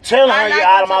fine. the movies. Telling I her like you're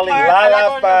out of going my to league. parks. I Lala like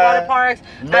going to water fine. parks.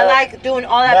 No. I like doing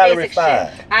all that Mallory basic fine.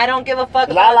 shit. I don't give a fuck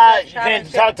about Lala, that you shopping can't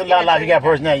shit. talk to Lala if you got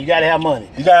personality. You gotta have money.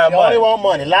 You gotta have She money. only want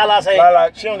money. Lala say Lala,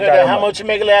 she don't you care gotta how have much you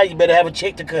make it out. You better have a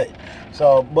chick to cut.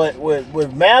 So, but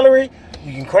with Mallory,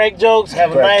 you can crack jokes,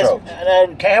 have a Crack nice, jokes.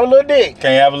 can't have a little dick.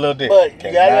 Can't have a little dick. But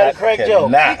you gotta crack jokes. You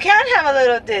Cannot. can have a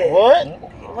little dick. What?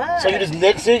 What? So you just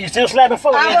you still slapping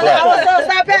fuck? I was so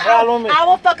slapping. The problem is- I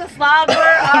will fucking slobber all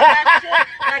that shit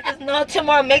like it's no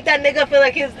tomorrow. Make that nigga feel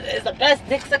like he's the best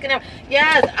dick sucking ever.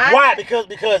 Yes. Why?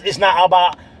 Because it's not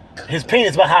about his penis,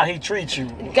 it's about how he treats you.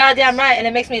 Goddamn right, and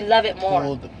it makes me love it more.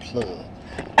 Pull the plug.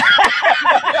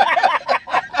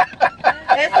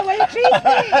 It's the way he treats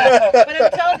me. But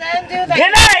until then, dude, like,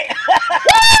 Good night.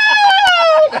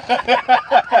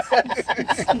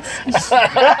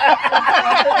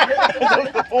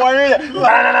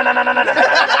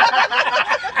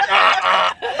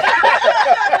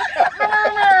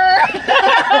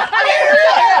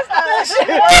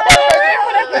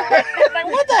 Like,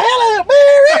 what the hell is it,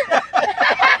 Mary?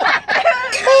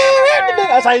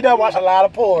 That's how you done watch a lot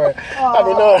of porn. I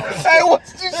mean, no. Hey, what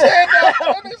you said?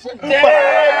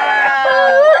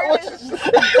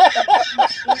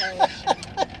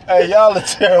 Hey, y'all are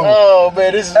terrible. Oh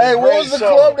man, this is Hey, a what great was the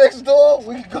show. club next door?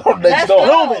 We can go next Let's door.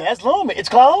 go. Lumen. That's Lumen. It's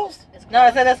closed. no,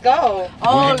 I said let's go.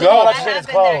 Oh, can go. I That's have it's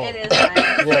been there. called. It is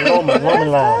nice. Yeah, Lumen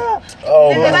Line. Oh,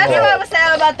 Because my that's what I God. was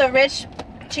saying about the rich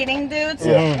cheating dudes.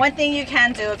 Yeah. One thing you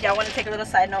can do if y'all want to take a little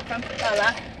side note from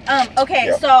Lola. Okay,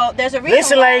 Yeah. so there's a reason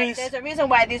Listen, why ladies. there's a reason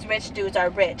why these rich dudes are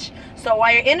rich. So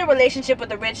while you're in a relationship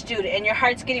with a rich dude and your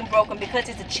heart's getting broken because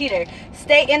he's a cheater,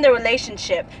 stay in the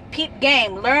relationship. Peep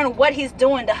game. Learn what he's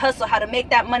doing to hustle, how to make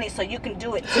that money so you can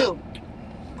do it too.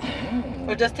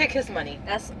 Or just take his money.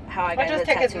 That's how I got just into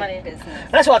take the his tattoo money.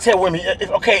 business. That's why I tell women.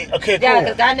 Okay, cool. Yeah,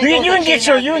 'cause that nigga You was can a get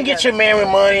cheating your nigga. man with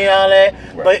money and all that,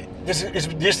 Right. but this as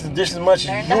much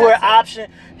Learn as to your hustle.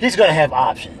 option, he's gonna have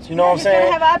options. You know what I'm he's gonna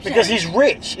saying? have options. Because he's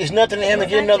rich. It's nothing to him to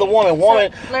get Exactly. another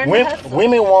woman. learn to hustle.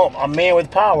 Women want a man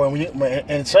with power,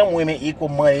 and some women equal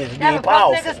money as Yeah, being but fuck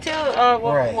powerful. niggas too. Well,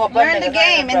 Right. well, butt Learn the niggas, not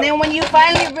game, even and then broke. when you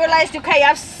finally realize, okay,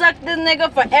 I've sucked this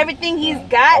nigga for everything he's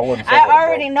got. I wouldn't fuck I with a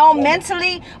already broke know woman.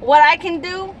 mentally what I can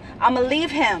do. I'ma leave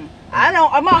him. I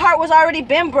don't. My heart was already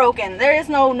been broken. There is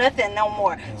nothing no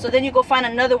more. So then you go find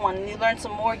another one and you learn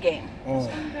some more game.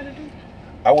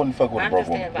 I wouldn't fuck with a I'm broke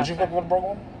just thinking woman. Would you about fuck with a broke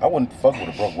woman? I wouldn't fuck with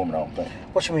a broke woman, I don't think.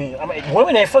 What you mean? I mean,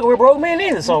 women ain't fucking with broke men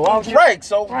either. So why would you? Right,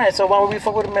 so. Right. So why would we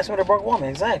fuck with messing with a broke woman?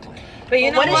 Exactly. But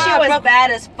you know What if she was bad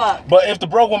as fuck? But if the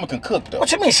broke woman can cook, though.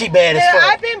 What you mean she bad as Yeah,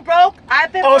 fuck? I've been broke.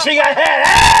 I've been Oh, broke. she got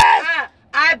head.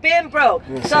 I've been broke.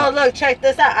 So look, check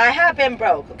this out. I have been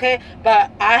broke, okay?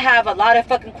 But I have a lot of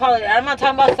fucking quality. I'm not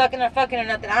talking about sucking or fucking or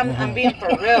nothing. I'm being for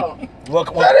real. What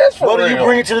is for what do you real.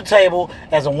 bring to the table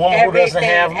as a woman who doesn't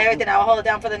have? Everything. I'll hold it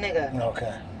down for the nigga.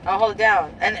 Okay. I'll hold it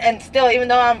down. And still, even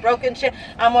though I'm broke and shit,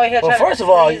 I'm over here Well, trying first to of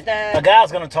all, please them. a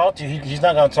guy's gonna talk to you. He's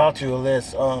not gonna talk to you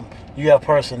unless you have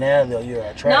personality or you're No,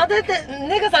 attractive. the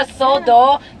niggas are so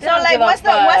dull. They So don't like, give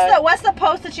a what's the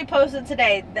post that you posted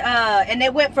today? And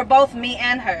it went for both me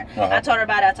and her. Uh-huh. I told her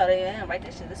about it. I told her, yeah, write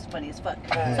this shit. This is funny as fuck.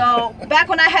 Right. So back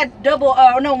when I had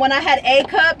when I had A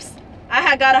cups, I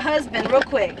had got a husband real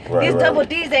quick. Right, These right, double right.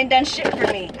 D's ain't done shit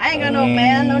for me. I ain't got no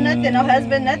man, no nothing, no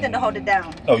husband, nothing to hold it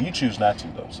down. Oh, you choose not to,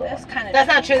 though. So. That's kind of. That's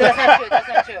not true. That's not true. That's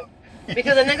not true.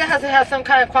 Because a nigga has to have some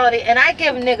kind of quality, and I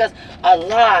give niggas a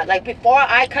lot. Like before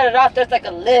I cut it off, there's like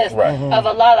a list Right. of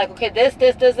a lot. Like okay, this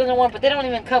isn't one, but they don't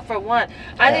even cut for one.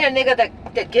 I need a nigga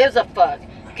that gives a fuck.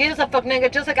 gives a fuck,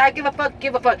 nigga. Just like I give a fuck,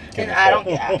 give a fuck. And I don't.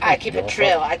 I keep it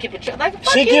trill. I keep it trill. Like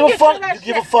fuck She you, give a you fuck, feel that you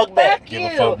give a shit. fuck back. Fuck Give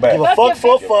a you. fuck back. Give a Fuck fuck your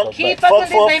for a big- fuck. Keep Fuck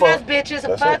fucking for a these lame ass fuck. bitches.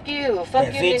 That's Fuck it. you. Fuck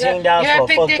And you, $15 nigga. You're for a a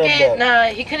big fucked dick up ain't. dog. Nah,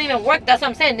 he couldn't even work. That's what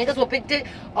I'm saying. Niggas with big dick.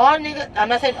 All niggas. I'm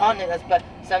not saying all niggas, but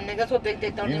some niggas with big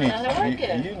dick don't You even need, know how to work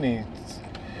it. you need,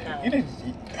 No. you need.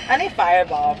 I need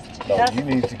fireball. No, That's- you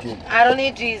need to get. I don't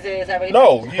need Jesus. I really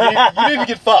No, you need to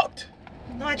get fucked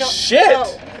No, I don't. Shit.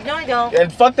 No, I don't.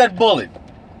 and fuck that bullet,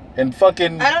 and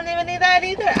fucking I don't even need that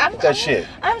either. that shit.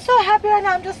 I'm so happy right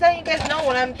now. I'm just letting you guys know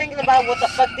when I'm thinking about what the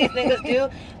fuck these niggas do.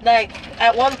 Like,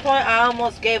 at one point, I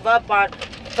almost gave up on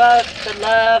fuck the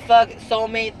love, fuck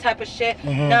soulmate type of shit.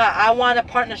 Mhm. Nah, I want a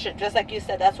partnership, just like you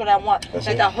said. That's what I want. That's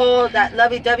like it. the whole, that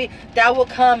lovey-dovey, that will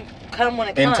come when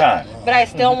it In comes. time. But I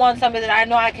still want somebody that I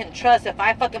know I can trust. If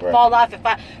I fucking Right. fall off, if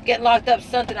I get locked up,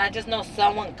 something, I just know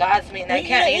someone guides me, and I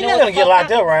can't. You're know not what's gonna get fucked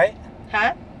locked up, right?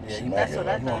 Huh? Yeah, She you might That's get what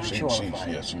I locked up. thought. She- She wanna she- fight.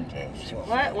 yeah, she-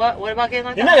 What about getting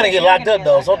locked You're up? not gonna get locked up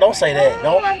though, so don't say that.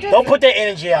 No, I'm Don't just- don't put that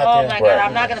energy out Oh there. my god, Right.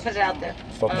 I'm not gonna put it out there.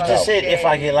 Fuck Oh, the Just said shit. if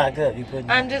I get locked up, you put.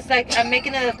 I'm just like I'm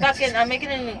making an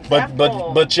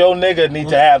example. But your nigga need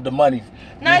to have the money.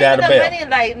 not Need to have even the the bail. money,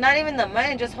 like not even the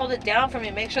money. Just hold it down for me.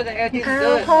 Make sure that everything's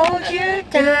good. hold you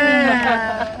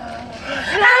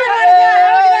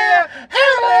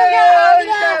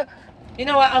You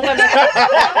know what? I'm gonna be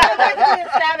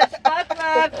savage. Fuck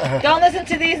love. Don't listen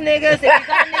to these niggas. If you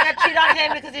got a nigga, cheat on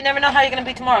him because you never know how you're gonna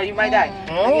be tomorrow. You might die.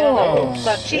 Like, you don't know.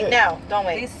 So cheat now. Don't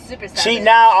wait. He's super savage. Cheat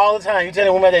now all the time. You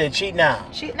telling women that they cheat now.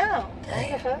 Cheat now. I don't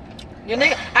give a fuck. Your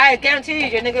nigga, I guarantee you,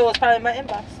 your nigga was probably in my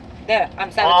inbox. There,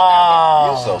 I'm savage now.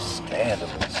 You're so Oh,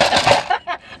 scandalous.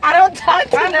 I don't talk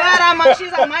to I'm them. glad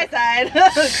she's on my side.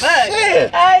 Fuck.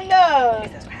 Shit. I know.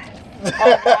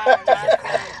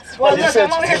 Well, You look, said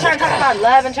I'm over here trying to talk about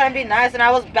love and trying to be nice, and I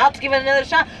was about to give it another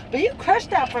shot, but you crushed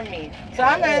that for me. So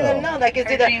I'm letting them know, like, it's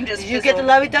Her either dream just you get the fizzled.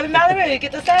 lovey-dovey Mallory or you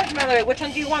get the savage Mallory. Which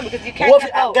one do you want? Because you can't what if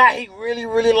get a both. guy he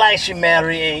really likes you,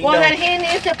 Mallory, and you Well, know, then he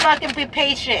needs to fucking be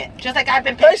patient, just like I've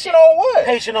been Patient patient. on what?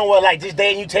 patient on what, like just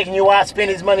dating you, taking you out,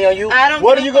 spending his money on you. I don't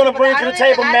What are give you a gonna fuck bring about to the that. I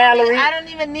table, don't Mallory? I don't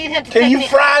even need him to Can take you me.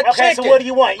 fry Okay, chicken? so what do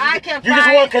you want? I can You fry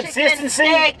just want chicken, consistency?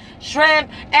 steak, shrimp,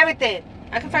 everything.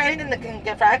 I can fry anything that can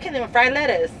get fried. I can't even fry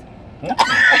lettuce. All right.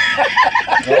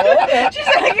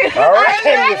 I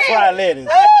can't even fry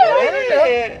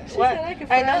lettuce. What?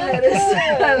 I know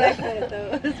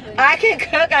lettuce. I can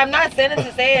cook. I'm not saying it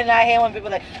to say it, and I hate when people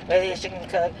are like, well, she can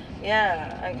cook.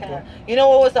 Yeah, I can. You know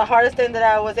what was the hardest thing that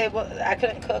I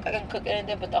couldn't cook. I couldn't cook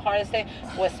anything, but the hardest thing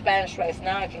was Spanish rice.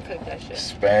 Now I can cook that shit.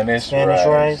 Spanish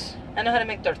rice. I know how to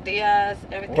make tortillas,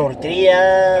 everything.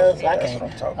 Tortillas. I That's can.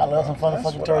 what I'm talking I love some about. funny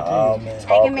fucking That's what tortillas, I'm man. I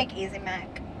talking can make Easy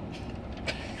Mac.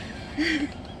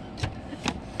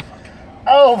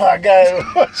 Oh my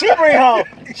God. She bring home.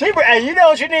 Hey, you know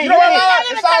what you need? You know what?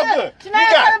 It's all good. You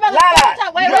got it.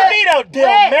 Lala, you need a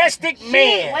domestic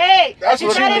man. Wait, That's she's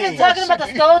what not you even need. talking about the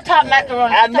stovetop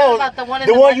macaroni. I She's know. talking about the one in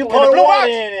The one you microwave. pour the blue water box?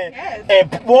 in Yes.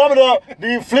 and warm it up,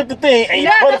 then you flip the thing and you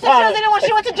Yeah, put that's it what she on was in when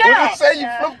she went to What did jail. you say? You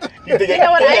flipped it? You think You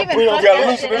know what? I even put it on- fucked gotta that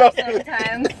loosen shit it up up.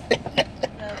 sometimes.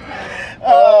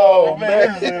 Oh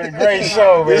man, this is a great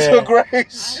show, man. It's a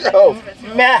great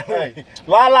show. Man,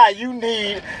 Lala, you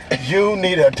need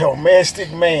a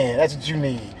domestic man. That's what you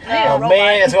need. Yeah, A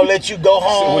man that's gonna let you go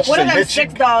home. What you One of say, them bitch, you-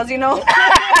 6 dolls, you know?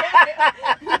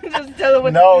 Just tell her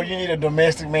what No, to do. you need a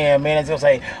domestic man. That's gonna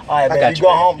say, all right, I man, got you you, go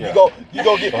man. home, Yeah. you go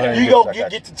Go ahead and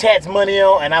get the tax money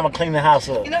on, and I'm gonna clean the house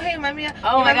up. You know who you remind me of?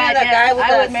 Oh You my remind me of God, that yes. guy with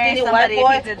I the would marry skinny somebody white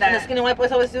boy, if he did that. and the skinny white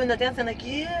boy's always doing the dance. I'm like,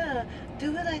 yeah,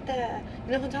 do it like that.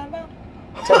 You know what I'm talking about?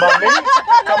 Talk about me?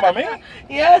 Talking about me?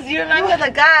 Yes, you remind me of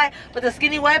the guy with the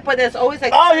skinny white boy that's always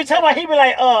like, Oh, you talking about he be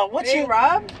like, what Big you?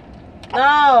 Rob?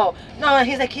 no, and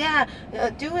he's like, yeah,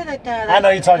 do it like that. I know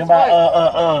you're talking This boy.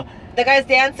 about The guy's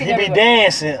dancing. he be everywhere.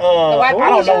 dancing. white I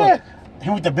don't boy? know. He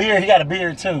with the beard. He got a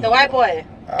beard too. The white boy.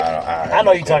 I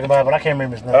know you talking about, but I can't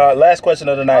remember his name. Last question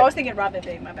of the I night. was thinking Robin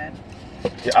Big, my bad.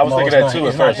 Yeah, I was No, thinking it's that not. too at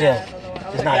It's not first. him.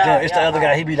 It's not Yeah, them. It's the yeah. other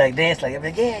guy. He be like dance like, yeah,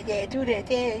 do that,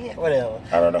 yeah, whatever.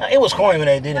 I don't know. It was corny when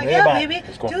they did it. Like, but yeah, everybody, baby,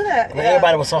 cool. do that. but Yeah,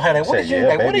 everybody was so high. Like, what Say, is you? yeah,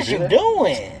 Like, what baby, is do you that.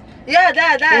 doing? yeah,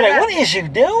 that. He like, what is you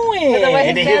doing? the way he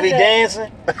And then he'll be said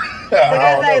dancing. The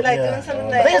guy's like Yeah. doing something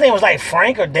I think his like. name was like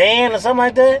Frank or Dan or something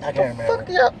like that. I can't remember. Fuck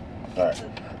yeah. All right.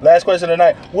 Last question of the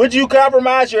night. Would you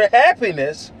compromise your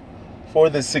happiness for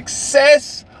the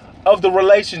success of the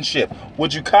relationship?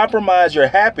 Would you compromise your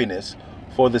happiness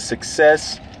for the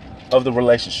success of the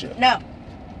relationship? No.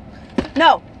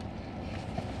 No.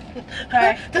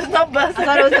 Sorry. There's no buzzer. I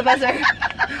thought it was the buzzer.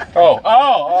 Oh.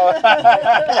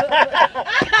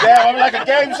 Damn, I'm like a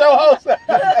game show host. Would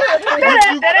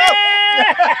you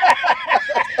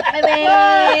I mean,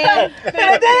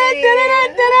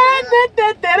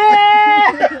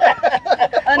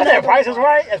 What's that? Price is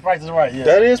Right? That's Price is Right, yeah.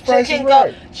 That is Price is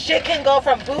Right. Shit can go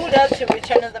from boot up to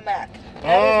Return of the Mac.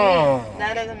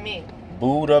 That isn't me.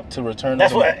 Booed up to Return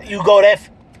That's of the what you go that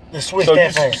to switch So,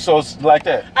 that fast. so it's like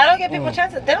that. I don't give people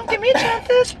chances. They don't give me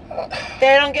chances.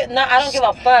 They don't get. No, I don't give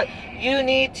a fuck. You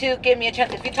need to give me a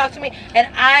chance. If you talk to me and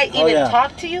I even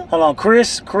talk to you, Hold on,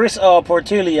 Chris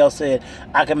Portillo said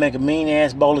I can make a mean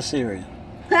ass bowl of cereal.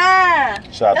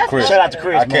 Shout out to Chris. Shout out to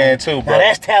Chris. I man. can too, bro. Now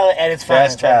that's talent at its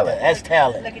finest. That's talent. Right there. That's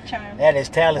talent. Look at Charm. That is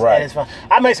talent Right. at its finest.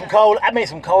 I made some cold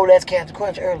ass Captain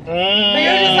Crunch earlier. but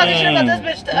you're just talking shit about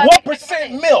this bitch.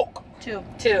 1% milk. Two.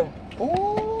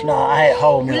 No, I had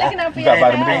whole We're milk. looking out for You got your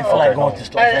vitamin D? I health. feel like Okay. going to the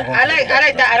store. I like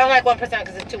that. I don't like 1%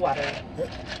 because it's too watery.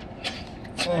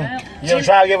 You ever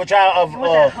try? You ever try of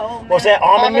What's that whole what's that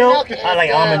almond Almond milk? milk I like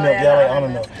is almond good. milk. Yeah, I like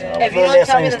almond milk. If Feel you that don't tell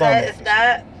same me that stomach. it's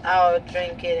that, I'll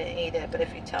drink it and eat it. But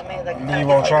if you tell me like You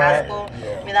won't try it? asco,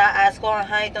 Yeah. me da asco,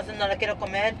 ajá, entonces no la quiero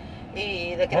comer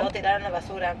y la quiero tirar en la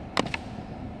basura.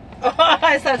 Oh,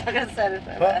 I started talking Spanish.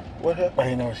 What? What happened? I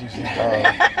didn't know what she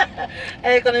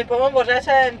said. Cuando me pongo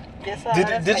borracha empiezo a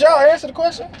hablar Did español. y'all answer the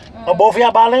question? Are both of y'all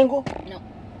bilingual? No,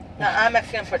 I'm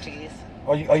Mexican Portuguese.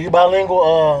 Are you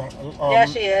bilingual? Yeah,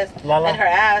 she is. Lala? And her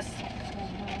ass.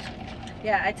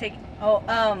 Yeah, I take. Oh,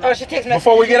 she takes Mexican.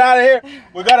 Before we get out of here,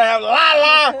 we're gonna have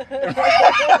La.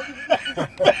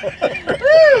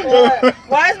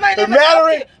 Why is my name And a joke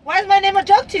Mallory. to you? Why is my name a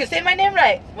joke to you? Say my name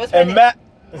right. What's my And name?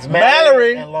 It's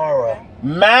Mallory. and Laura.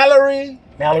 Mallory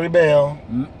Bell.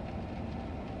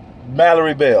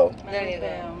 Mallory Bell There you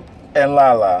go. and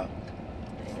Lala.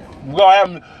 We're gonna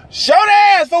have them show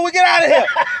their ass before we get out of here.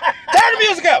 Turn the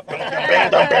music up.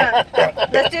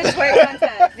 Let's do twerk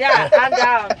contest. Yeah, I'm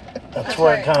down. A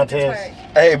twerk contest.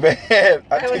 Hey man,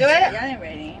 Can we do it? Y'all ain't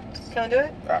ready. Can we do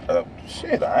it?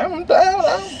 Shit, I am down.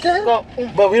 I don't care. Go.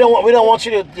 But we don't want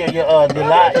you to your live.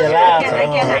 I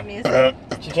can't have music.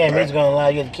 She can't music on the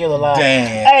live. You have to kill the live. Damn.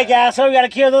 Hey guys, so we gotta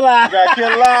kill the live. Got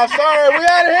killed live. Sorry, we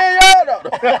out of here,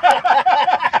 y'all.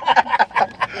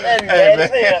 Hey,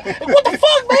 man. What the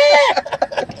fuck,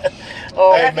 man?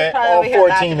 Oh, Hey, That's man. probably all over here 14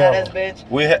 laughing at of us, them. bitch.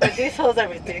 We But these hoes are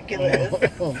ridiculous.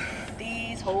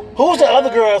 These hoes. Who's the other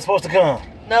girl that's supposed to come?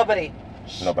 Nobody.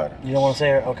 Nobody. You don't want to say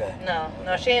her? Okay. No,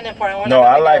 she ain't important. We're No, not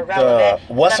I gonna make like it relevant.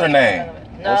 what's We're her not name? gonna make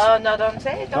it relevant. No, don't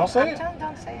say it. Don't say it.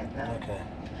 Don't say it. No. Okay.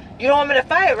 You don't want me to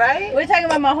fight, right? We're talking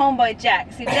about my homeboy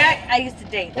Jack. See, Jack, I used to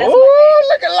date. That's Ooh, my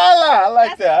look at Lala. I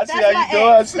like that. I see how you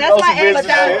doing. I see That's my some ex, business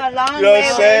but shit. a long You know what way I'm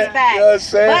ways saying? back. You know what I'm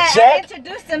saying? But I Jack?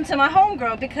 introduced him to my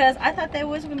homegirl because I thought they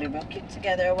was gonna be real cute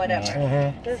together or whatever.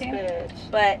 Mm-hmm. This See? bitch.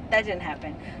 But that didn't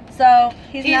happen. So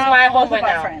he's now my both homeboy of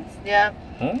our now. friends. Yeah.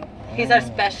 Hmm? He's our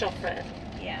special friend.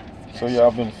 Yeah. So y'all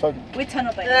been fucking. We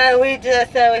tunnel buddies. We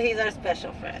just said he's our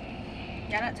special friend.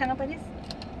 Y'all not tunnel buddies?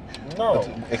 No.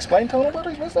 Explain tunnel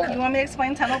buddies? What's You that? want me to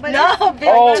explain tunnel buddies? No, bitch.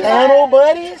 Oh, Tunnel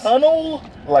buddies? Tunnel?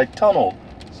 Like tunnel.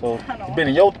 So Tunnel. you been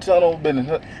in your tunnel, been in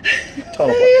her tunnel What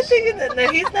are you buddies. thinking? That? No,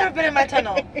 he's never been in my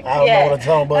tunnel. I don't know what a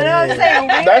tunnel I buddy know what I'm is. saying.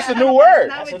 That's a new word.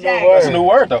 Not That's with a new Jack. word. That's a new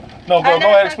word though. No, I go never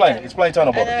ahead, explain fucked it. Explain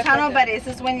tunnel I buddies. never- Tunnel buddies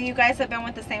is when you guys have been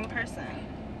with the same person.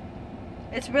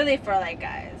 It's really for like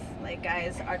guys. Like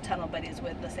guys are tunnel buddies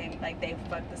with the same, like they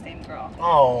fuck the same girl.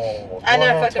 Oh. I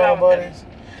never tunnel fucked around with buddies.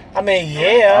 I mean,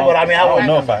 yeah, but I mean, I don't wouldn't-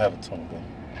 know if I have a tunnel buddy.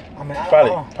 I mean, I don't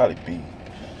know. Probably B.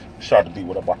 Shout out to B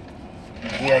with a bar.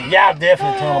 Yeah, y'all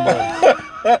definitely tunnel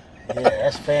buddies. Yeah,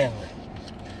 that's family.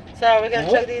 So are we gonna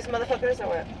chug these motherfuckers or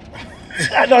what?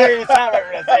 I know every time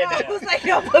I say that. Who's like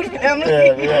your book family?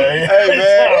 Yeah. Hey,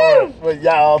 man. But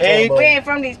y'all tunnel Ain't- We buddies. ain't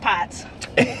from these pots.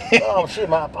 Oh shit,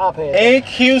 my pop head. Ink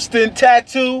Houston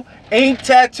Tattoo. Ink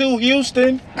Tattoo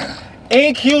Houston.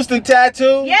 Ink Houston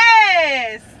Tattoo.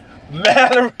 Yes.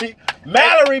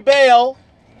 Mallory Bell.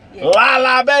 Yeah.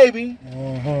 La baby.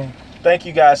 Mm-hmm. Thank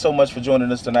you guys so much for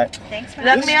joining us tonight. Thanks for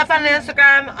Look me up on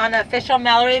Instagram on official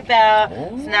Mallory Bell.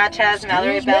 Ooh, Snapchat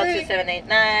Mallory excuse Bell me.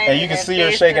 2789. And you can see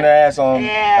her shaking her ass on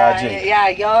Yeah, IG.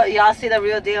 yeah, y'all see the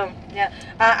real deal. Yeah,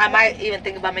 I might even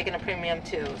think about making a premium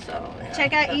too. So yeah.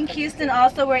 Check out Ink Houston.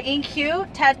 Also, we're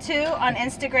InkQ Tattoo on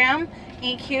Instagram,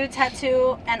 InkQ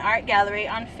Tattoo and Art Gallery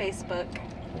on Facebook.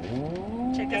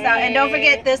 Check us out. And don't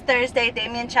forget, this Thursday,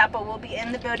 Damien Chapo will be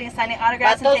in the building signing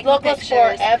autographs and Those taking locals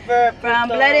pictures forever. from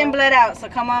Blood In, Blood Out. So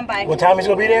come on by. What time is he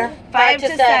gonna be there? 5 to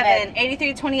to 7. 7,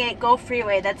 8328 Go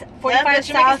Freeway. That's Yeah, 45 but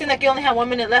you make it South seem like you only have 1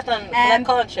 minute left on collect And-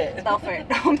 call and shit. Belfort.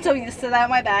 I'm so used to that.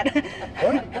 My bad.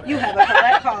 You have a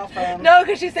collect call from. No,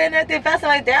 because she's saying everything fast. I'm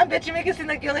like, damn, bitch, you make it seem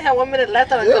like you only have 1 minute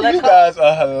left on a You collect call. guys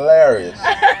are hilarious.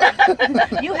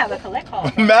 You have a collect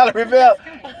call. Mallory Bell.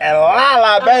 and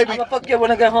Lala, baby. I'm gonna fuck you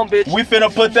when I get home, bitch. We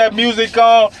finna put that music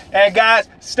on, and guys,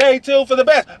 stay tuned for the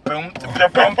best. Boom, boom,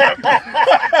 boom, boom.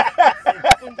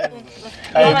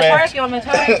 Hey, You want me to man. twerk? You want me to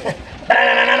twerk?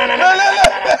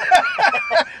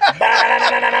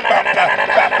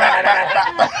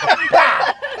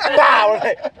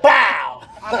 Bow.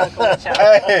 I'm gonna go with y'all.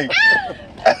 Hey.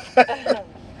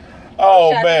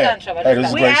 Oh Shot, man. done, Shabba, Hey, this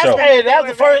is a done. great show. Hey, that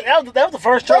was the first. That was the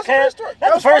first truck cast.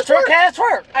 That was the first truck cast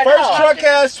twerk. I First know. truck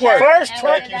cast twerk. First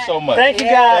truck. Thank you so much. Thank you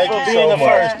Yeah. guys Thank for you being so the much.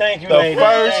 first. Thank you, The ladies.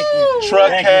 first Thank you. truck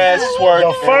Thank you. cast twerk. The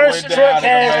and first went truck down in the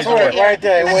cast major twerk way. right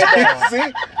there. It went down.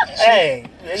 See? Hey,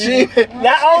 She-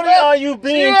 not only are you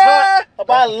being taught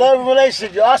about love and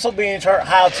relationship, you're also being taught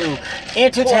how to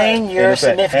entertain your And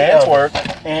significant and other.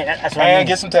 twerk. And that's what I mean. And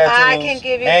get some tattoos. I can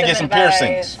give you and some get some advice.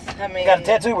 piercings. I mean, You got a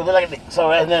tattoo, but like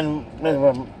so, and then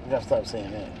you gotta stop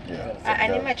saying that. Yeah. I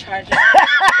need my charger.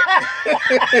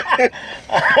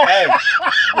 Hey,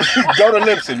 go to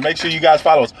Lipson. Make sure you guys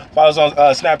follow us. Follow us on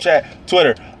Snapchat,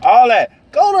 Twitter, all that.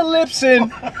 Go to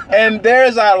Lipson, and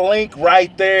there's our link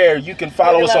right there. You can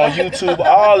follow us on YouTube,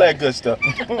 all that good stuff.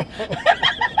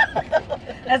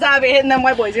 That's how I be hitting them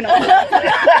white boys, you know.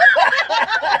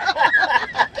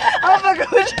 Oh my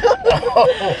gosh.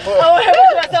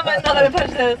 Oh, somebody let me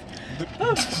punch this.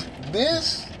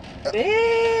 This?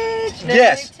 Bitch. Let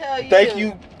Yes. me tell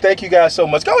you. Thank you guys so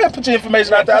much. Go ahead and put your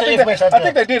information out there. Put your information out I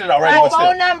think they did it already. My But still.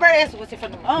 phone number is what's your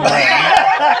phone number? Oh,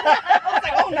 I was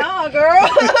like, oh no, girl.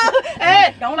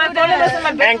 hey, Don't my do phone number is that. in my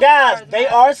And business guys, cards, they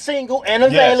man. are single and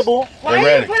available. Why They're you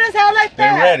ready. put us out like They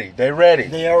that? ready. They ready.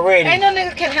 They are ready. Ain't no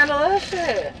nigga can handle that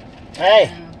shit.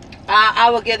 Hey, I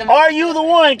will give them. are you the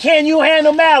one? Can you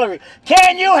handle Mallory?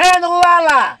 Can you handle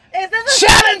Lala? Is this a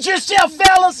Challenge yourself,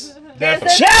 fellas.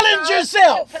 Definitely. Challenge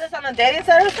yourself. Put us on a dating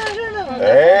service or something?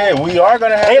 Hey, we are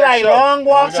gonna have They that like show. long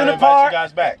walks We're in gonna the invite park. You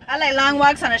guys back. I like long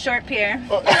walks on a short pier.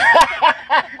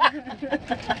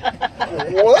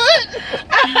 What?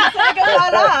 I go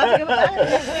fall off.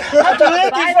 I've been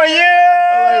looking for Like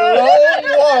you. long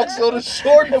walks on the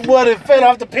short. What, it fell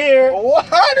off the pier?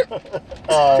 What?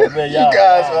 Oh, man, You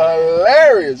guys are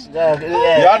hilarious.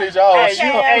 Yeah. Y'all need y'all.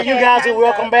 Hey, you guys are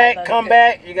welcome back. Come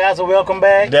back. You guys are welcome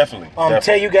back. Definitely.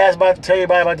 Tell you guys tell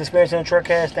everybody about the experience on the truck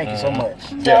cast. Thank you so much.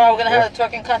 So we're gonna have a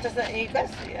twerking contest at you guys.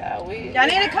 Yeah, we. Y'all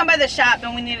need to come by the shop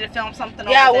and we need to film something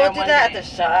Yeah, over there we'll do one that day. at the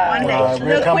shop. One day. We'll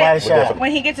Real come by the quick. shop.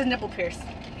 When he gets his nipple pierced.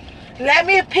 Let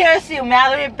me pierce you,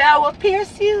 Mallory Bell will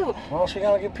pierce you. Well, she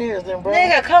gotta get pierced then, bro.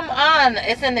 Nigga, come on.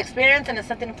 It's an experience and it's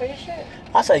something for your shit.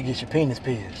 I say get your penis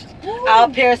pierced, I'll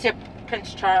pierce your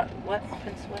Prince Charles. What?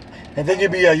 Prince what? and then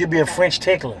you'll be a French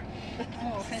tickler.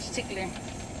 Oh, French tickler.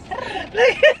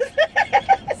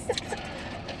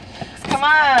 Come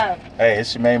on. Hey,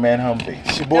 it's your main man Humvee.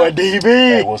 It's your boy DB.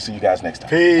 Hey, we'll see you guys next time.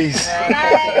 Peace.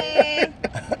 Bye.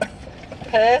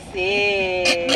 Pussy.